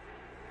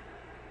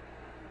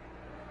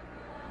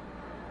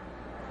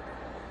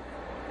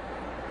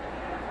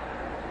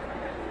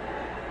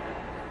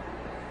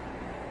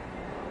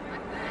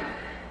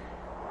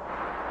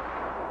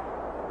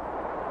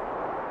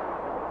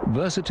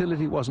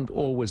 Versatility wasn't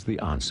always the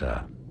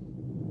answer.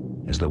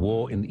 As the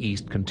war in the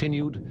East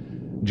continued,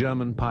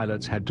 German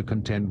pilots had to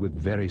contend with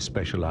very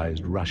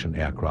specialized Russian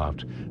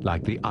aircraft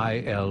like the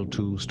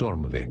IL-2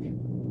 Sturmovik,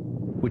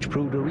 which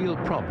proved a real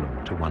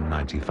problem to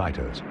 190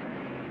 fighters.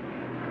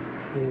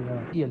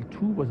 The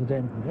IL-2 was a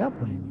damn good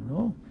airplane, you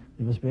know.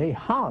 It was very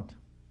hard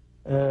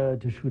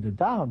to shoot it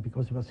down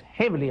because it was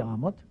heavily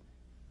armored,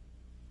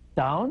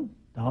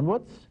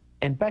 downwards,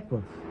 and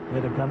backwards.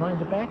 You had a gunner in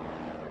the back,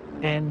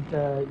 and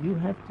you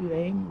have to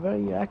aim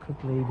very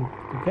accurately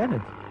to get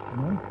it, you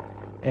know.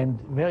 And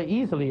very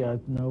easily, I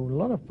know a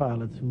lot of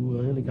pilots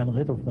who really got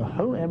rid of the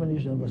whole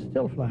ammunition and were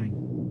still flying.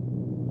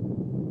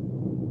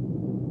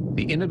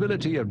 The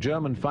inability of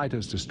German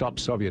fighters to stop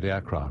Soviet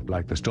aircraft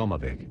like the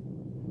Sturmovik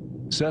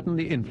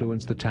certainly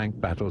influenced the tank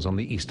battles on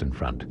the Eastern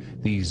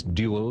Front. These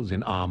duels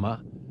in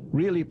armor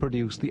really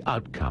produced the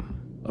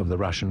outcome of the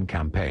Russian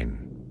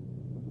campaign.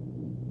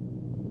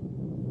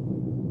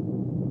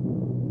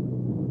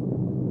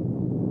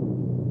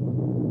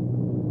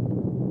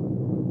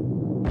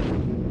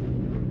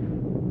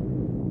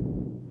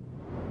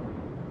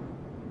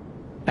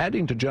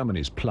 Adding to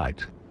Germany's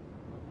plight,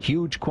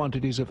 huge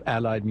quantities of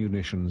Allied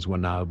munitions were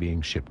now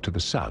being shipped to the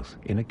south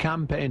in a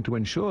campaign to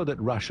ensure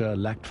that Russia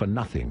lacked for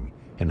nothing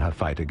in her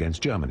fight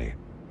against Germany.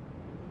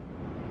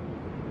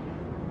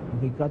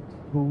 We got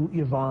through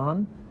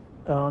Iran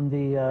on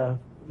the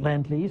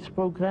Lend-Lease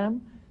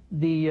program,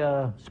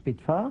 the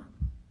Spitfire,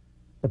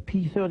 the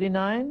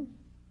P-39,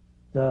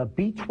 the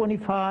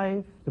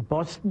B-25, the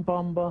Boston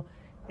bomber,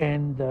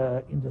 and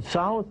in the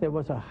south there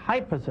was a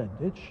high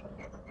percentage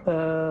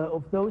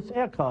of those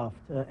aircraft,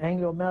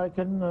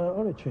 Anglo-American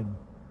origin.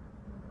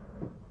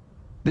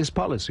 This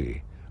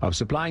policy of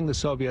supplying the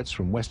Soviets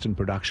from Western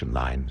production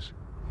lines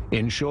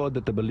ensured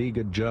that the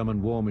beleaguered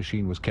German war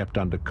machine was kept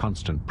under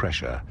constant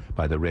pressure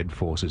by the Red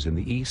forces in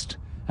the east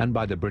and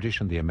by the British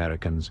and the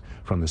Americans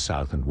from the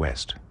south and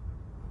west.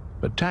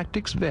 But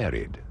tactics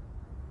varied.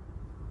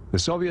 The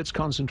Soviets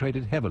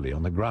concentrated heavily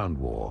on the ground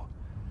war,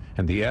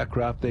 and the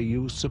aircraft they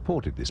used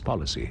supported this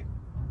policy.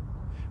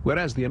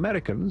 Whereas the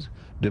Americans,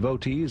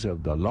 devotees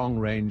of the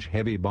long-range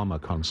heavy bomber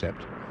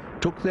concept,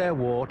 took their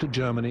war to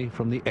Germany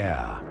from the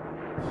air.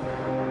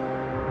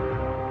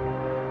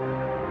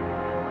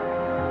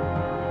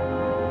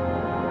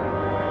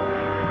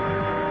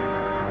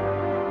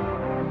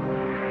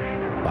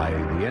 By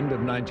the end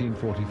of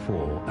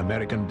 1944,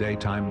 American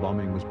daytime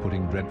bombing was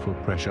putting dreadful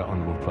pressure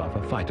on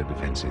Luftwaffe fighter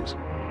defenses.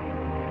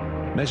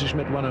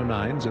 Messerschmitt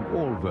 109s and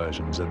all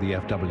versions of the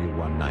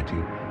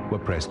FW-190 were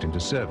pressed into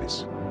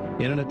service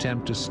in an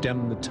attempt to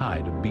stem the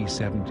tide of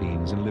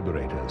B-17s and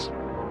Liberators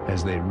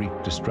as they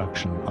wreaked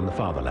destruction on the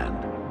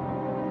fatherland.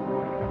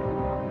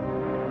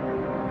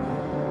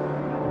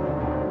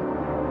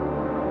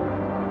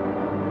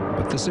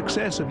 But the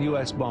success of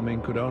US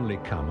bombing could only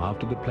come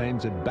after the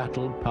planes had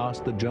battled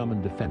past the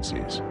German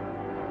defenses.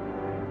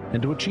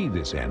 And to achieve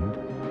this end,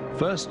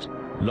 first,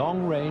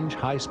 long-range,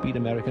 high-speed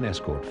American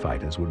escort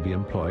fighters would be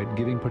employed,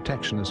 giving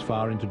protection as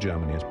far into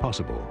Germany as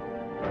possible.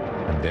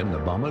 And then the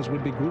bombers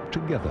would be grouped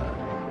together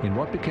in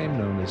what became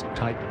known as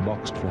tight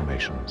boxed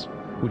formations,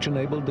 which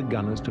enabled the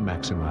gunners to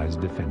maximize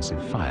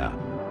defensive fire.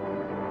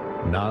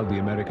 Now the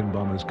American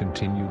bombers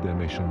continued their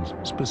missions,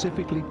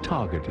 specifically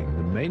targeting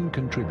the main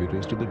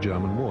contributors to the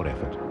German war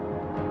effort: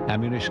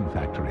 ammunition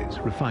factories,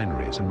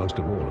 refineries, and most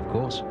of all, of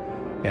course,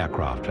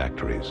 aircraft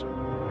factories.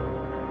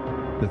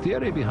 The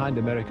theory behind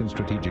American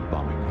strategic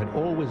bombing had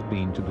always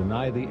been to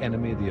deny the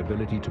enemy the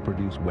ability to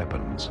produce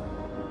weapons.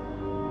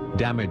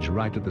 Damage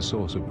right at the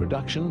source of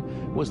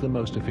production was the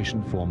most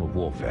efficient form of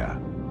warfare.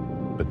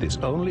 But this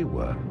only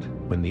worked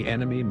when the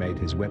enemy made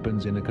his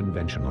weapons in a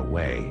conventional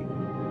way.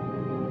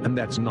 And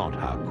that's not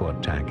how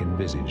Kurt Tank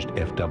envisaged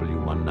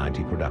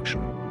FW-190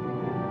 production.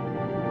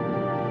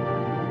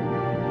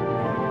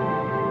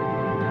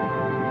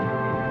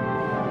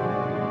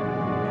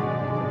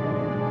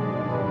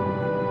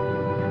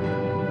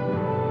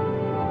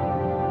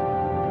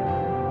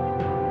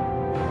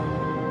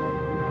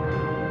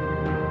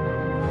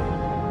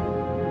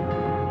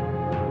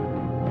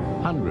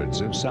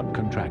 Hundreds of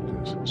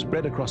subcontractors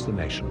spread across the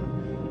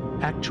nation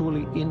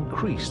actually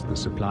increased the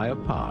supply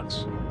of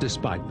parts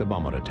despite the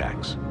bomber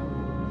attacks.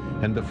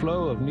 And the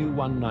flow of new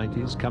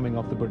 190s coming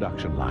off the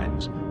production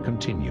lines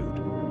continued,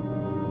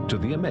 to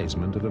the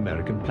amazement of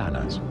American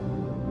planners.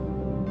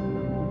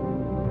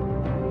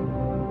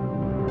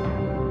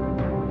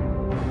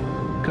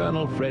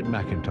 Colonel Fred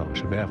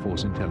McIntosh of Air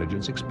Force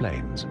Intelligence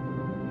explains.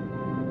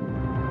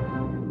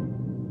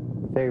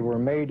 They were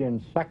made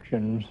in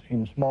sections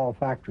in small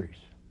factories,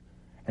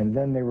 and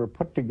then they were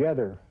put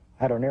together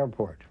at an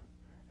airport.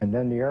 And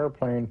then the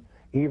airplane,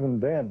 even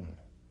then,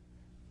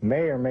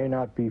 may or may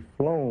not be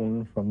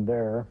flown from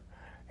there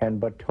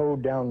but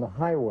towed down the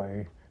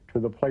highway to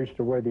the place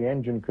to where the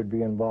engine could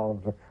be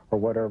involved or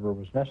whatever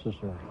was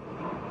necessary.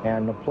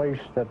 And a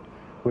place that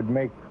would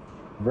make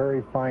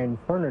very fine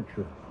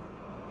furniture.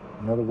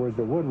 In other words,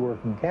 a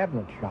woodworking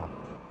cabinet shop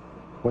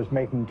was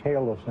making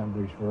tail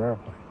assemblies for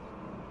airplanes.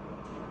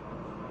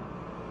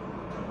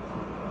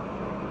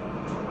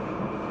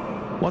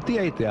 What the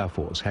 8th Air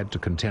Force had to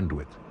contend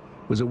with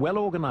was a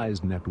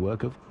well-organized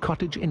network of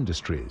cottage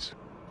industries,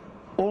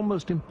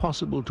 almost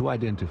impossible to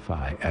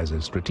identify as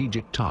a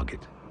strategic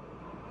target.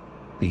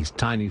 These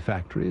tiny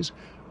factories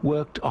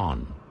worked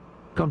on,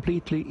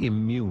 completely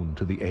immune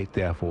to the 8th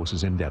Air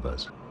Force's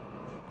endeavors.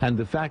 And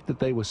the fact that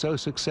they were so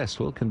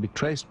successful can be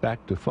traced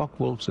back to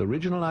Focke-Wulf's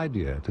original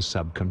idea to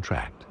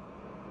subcontract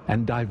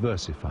and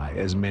diversify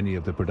as many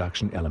of the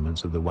production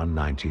elements of the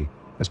 190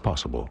 as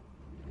possible.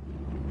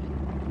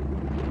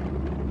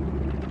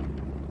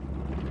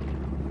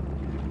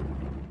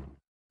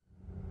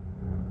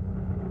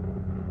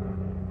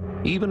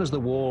 Even as the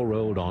war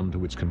rolled on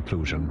to its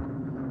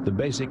conclusion, the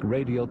basic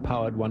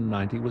radial-powered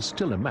 190 was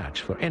still a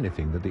match for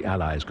anything that the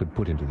Allies could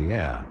put into the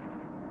air.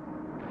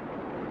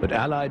 But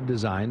Allied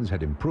designs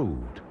had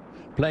improved.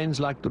 Planes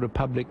like the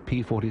Republic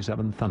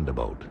P-47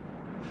 Thunderbolt,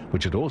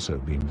 which had also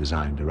been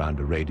designed around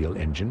a radial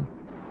engine,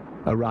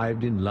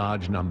 arrived in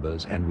large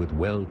numbers and with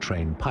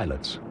well-trained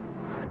pilots.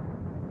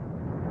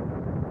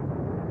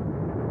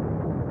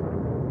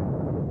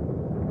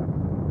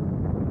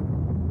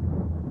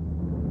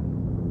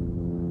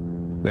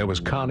 There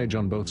was carnage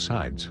on both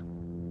sides,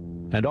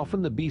 and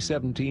often the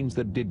B-17s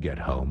that did get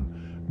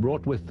home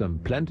brought with them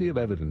plenty of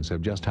evidence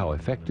of just how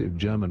effective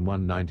German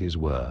 190s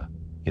were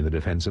in the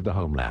defense of the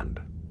homeland.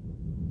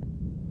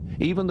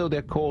 Even though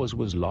their cause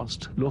was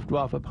lost,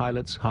 Luftwaffe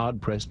pilots,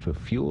 hard-pressed for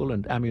fuel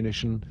and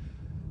ammunition,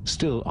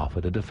 still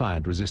offered a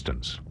defiant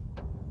resistance.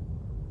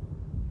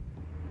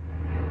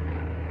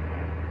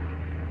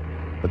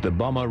 But the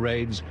bomber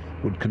raids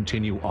would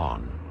continue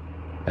on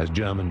as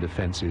German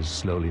defenses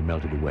slowly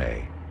melted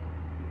away.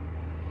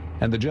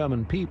 And the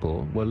German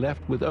people were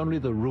left with only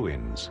the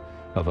ruins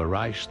of a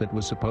Reich that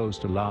was supposed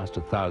to last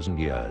 1,000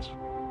 years.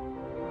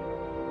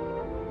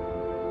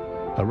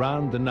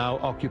 Around the now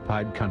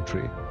occupied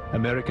country,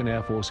 American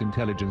Air Force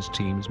intelligence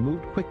teams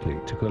moved quickly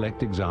to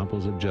collect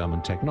examples of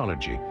German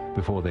technology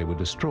before they were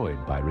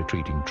destroyed by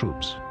retreating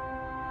troops.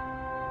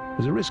 It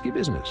was a risky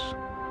business.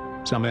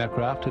 Some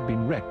aircraft had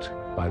been wrecked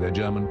by their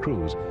German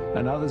crews,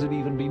 and others had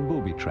even been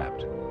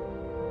booby-trapped.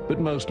 But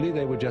mostly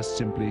they were just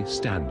simply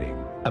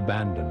standing,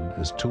 abandoned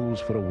as tools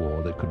for a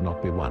war that could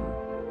not be won.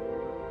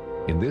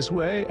 In this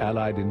way,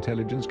 Allied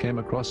intelligence came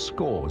across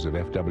scores of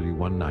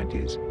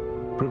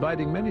FW-190s,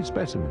 providing many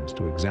specimens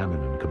to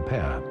examine and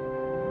compare.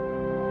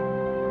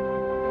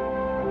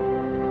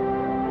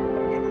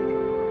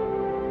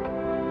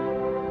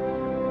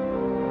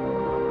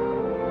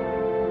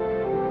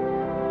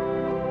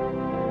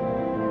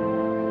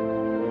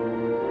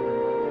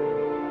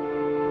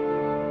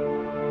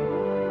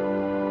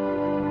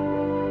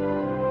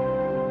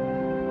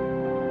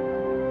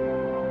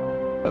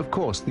 Of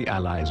course, the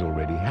Allies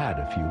already had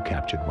a few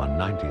captured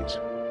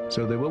 190s,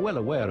 so they were well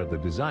aware of the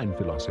design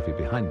philosophy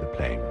behind the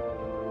plane.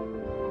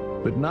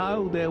 But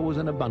now there was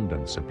an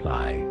abundant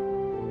supply,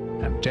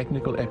 and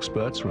technical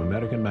experts from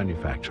American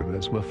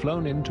manufacturers were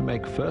flown in to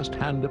make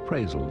first-hand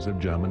appraisals of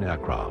German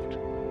aircraft.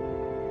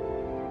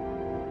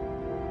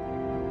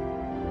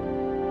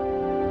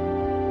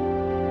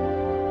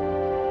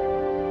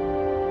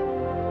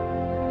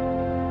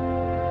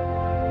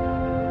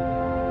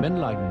 Men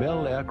like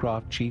Bell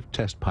Aircraft Chief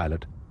Test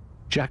Pilot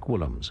Jack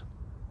Willems.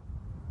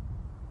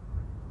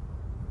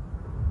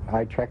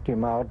 I checked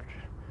him out,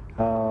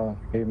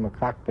 gave him a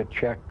cockpit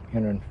check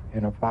in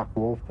a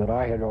Focke-Wulf that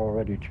I had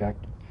already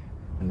checked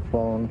and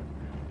flown,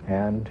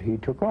 and he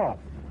took off.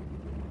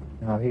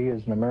 Now, he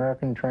is an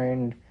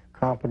American-trained,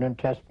 competent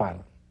test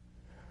pilot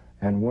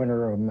and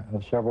winner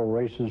of several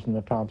races in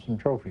the Thompson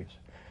Trophies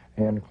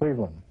in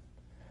Cleveland.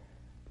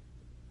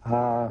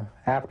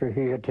 After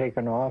he had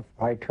taken off,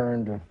 I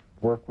turned to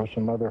work with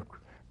some other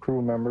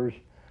crew members,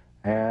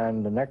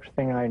 and the next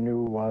thing I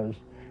knew was,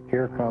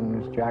 here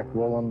comes Jack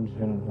Willems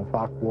in the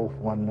Focke-Wulf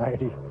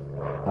 190,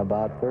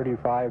 about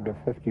 35 to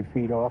 50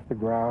 feet off the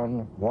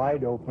ground,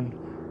 wide open,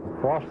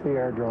 across the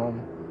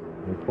airdrome.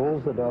 He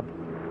pulls it up,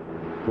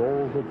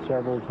 rolls it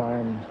several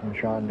times, and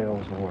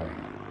Shondells away.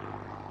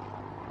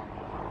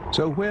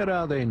 So where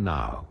are they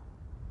now?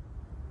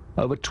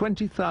 Over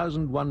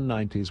 20,000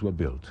 190s were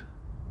built,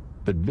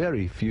 but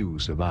very few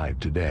survive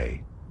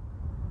today.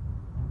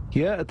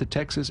 Here at the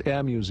Texas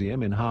Air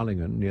Museum in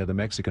Harlingen, near the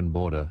Mexican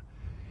border,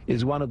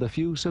 is one of the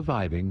few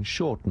surviving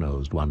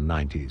short-nosed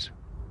 190s.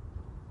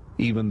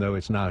 Even though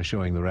it's now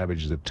showing the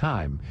ravages of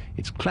time,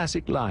 its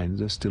classic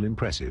lines are still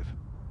impressive.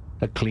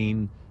 A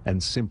clean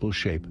and simple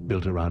shape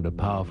built around a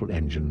powerful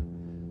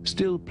engine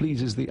still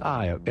pleases the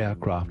eye of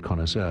aircraft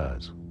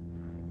connoisseurs.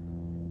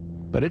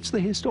 But it's the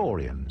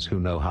historians who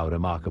know how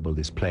remarkable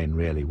this plane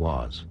really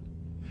was,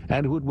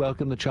 and who would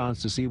welcome the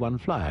chance to see one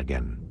fly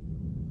again.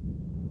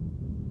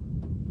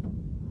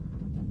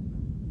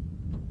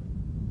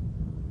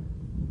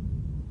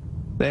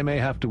 They may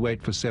have to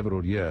wait for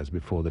several years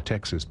before the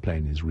Texas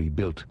plane is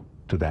rebuilt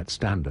to that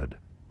standard.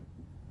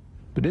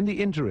 But in the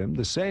interim,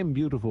 the same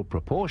beautiful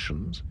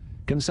proportions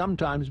can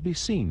sometimes be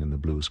seen in the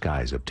blue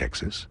skies of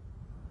Texas,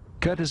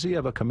 courtesy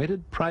of a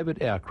committed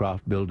private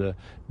aircraft builder,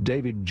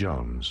 David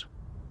Jones,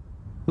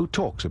 who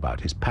talks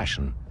about his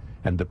passion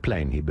and the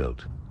plane he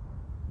built.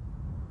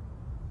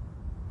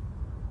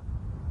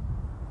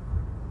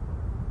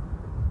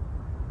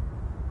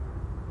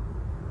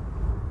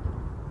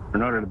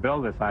 In order to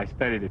build this, I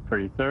studied it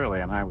pretty thoroughly,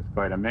 and I was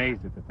quite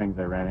amazed at the things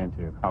I ran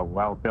into, how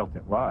well built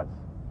it was.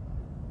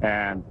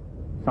 And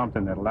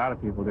something that a lot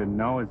of people didn't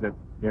know is that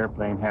the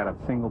airplane had a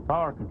single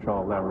power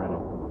control lever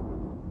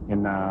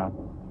in it.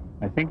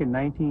 I think in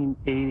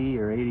 1980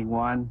 or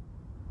 81,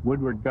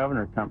 Woodward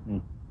Governor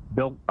Company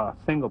built a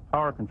single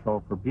power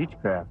control for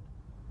Beechcraft.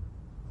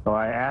 So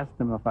I asked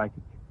them if I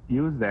could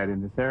use that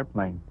in this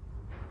airplane.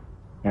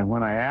 And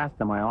when I asked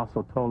them, I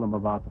also told them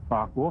about the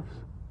Focke-Wulf's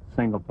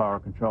single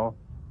power control.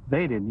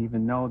 They didn't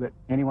even know that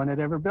anyone had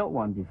ever built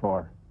one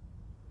before.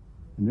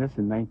 And this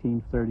in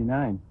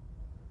 1939.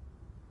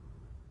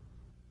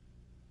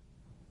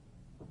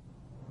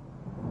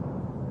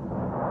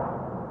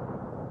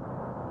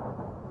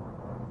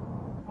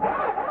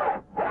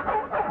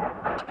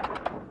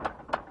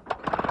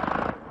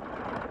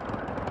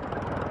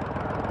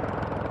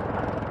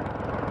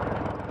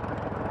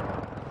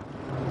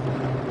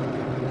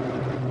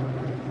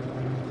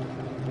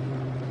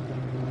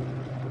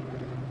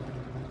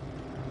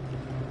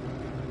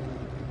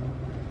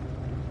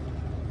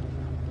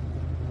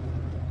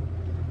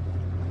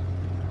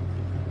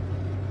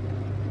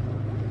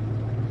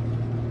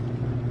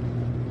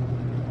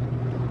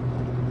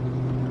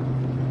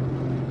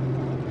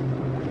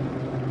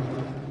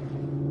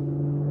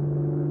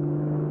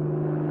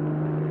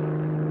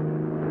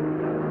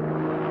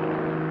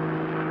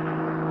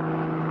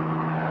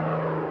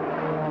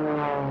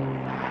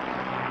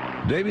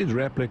 David's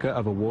replica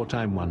of a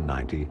wartime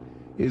 190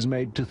 is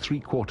made to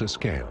 3/4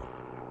 scale.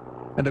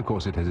 And of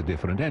course it has a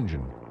different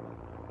engine.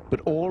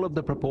 But all of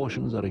the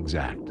proportions are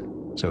exact.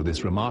 So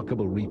this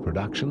remarkable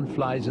reproduction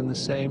flies in the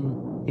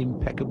same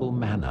impeccable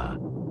manner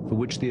for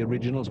which the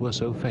originals were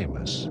so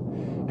famous,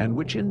 and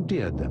which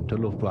endeared them to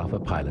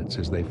Luftwaffe pilots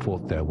as they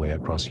fought their way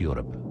across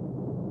Europe.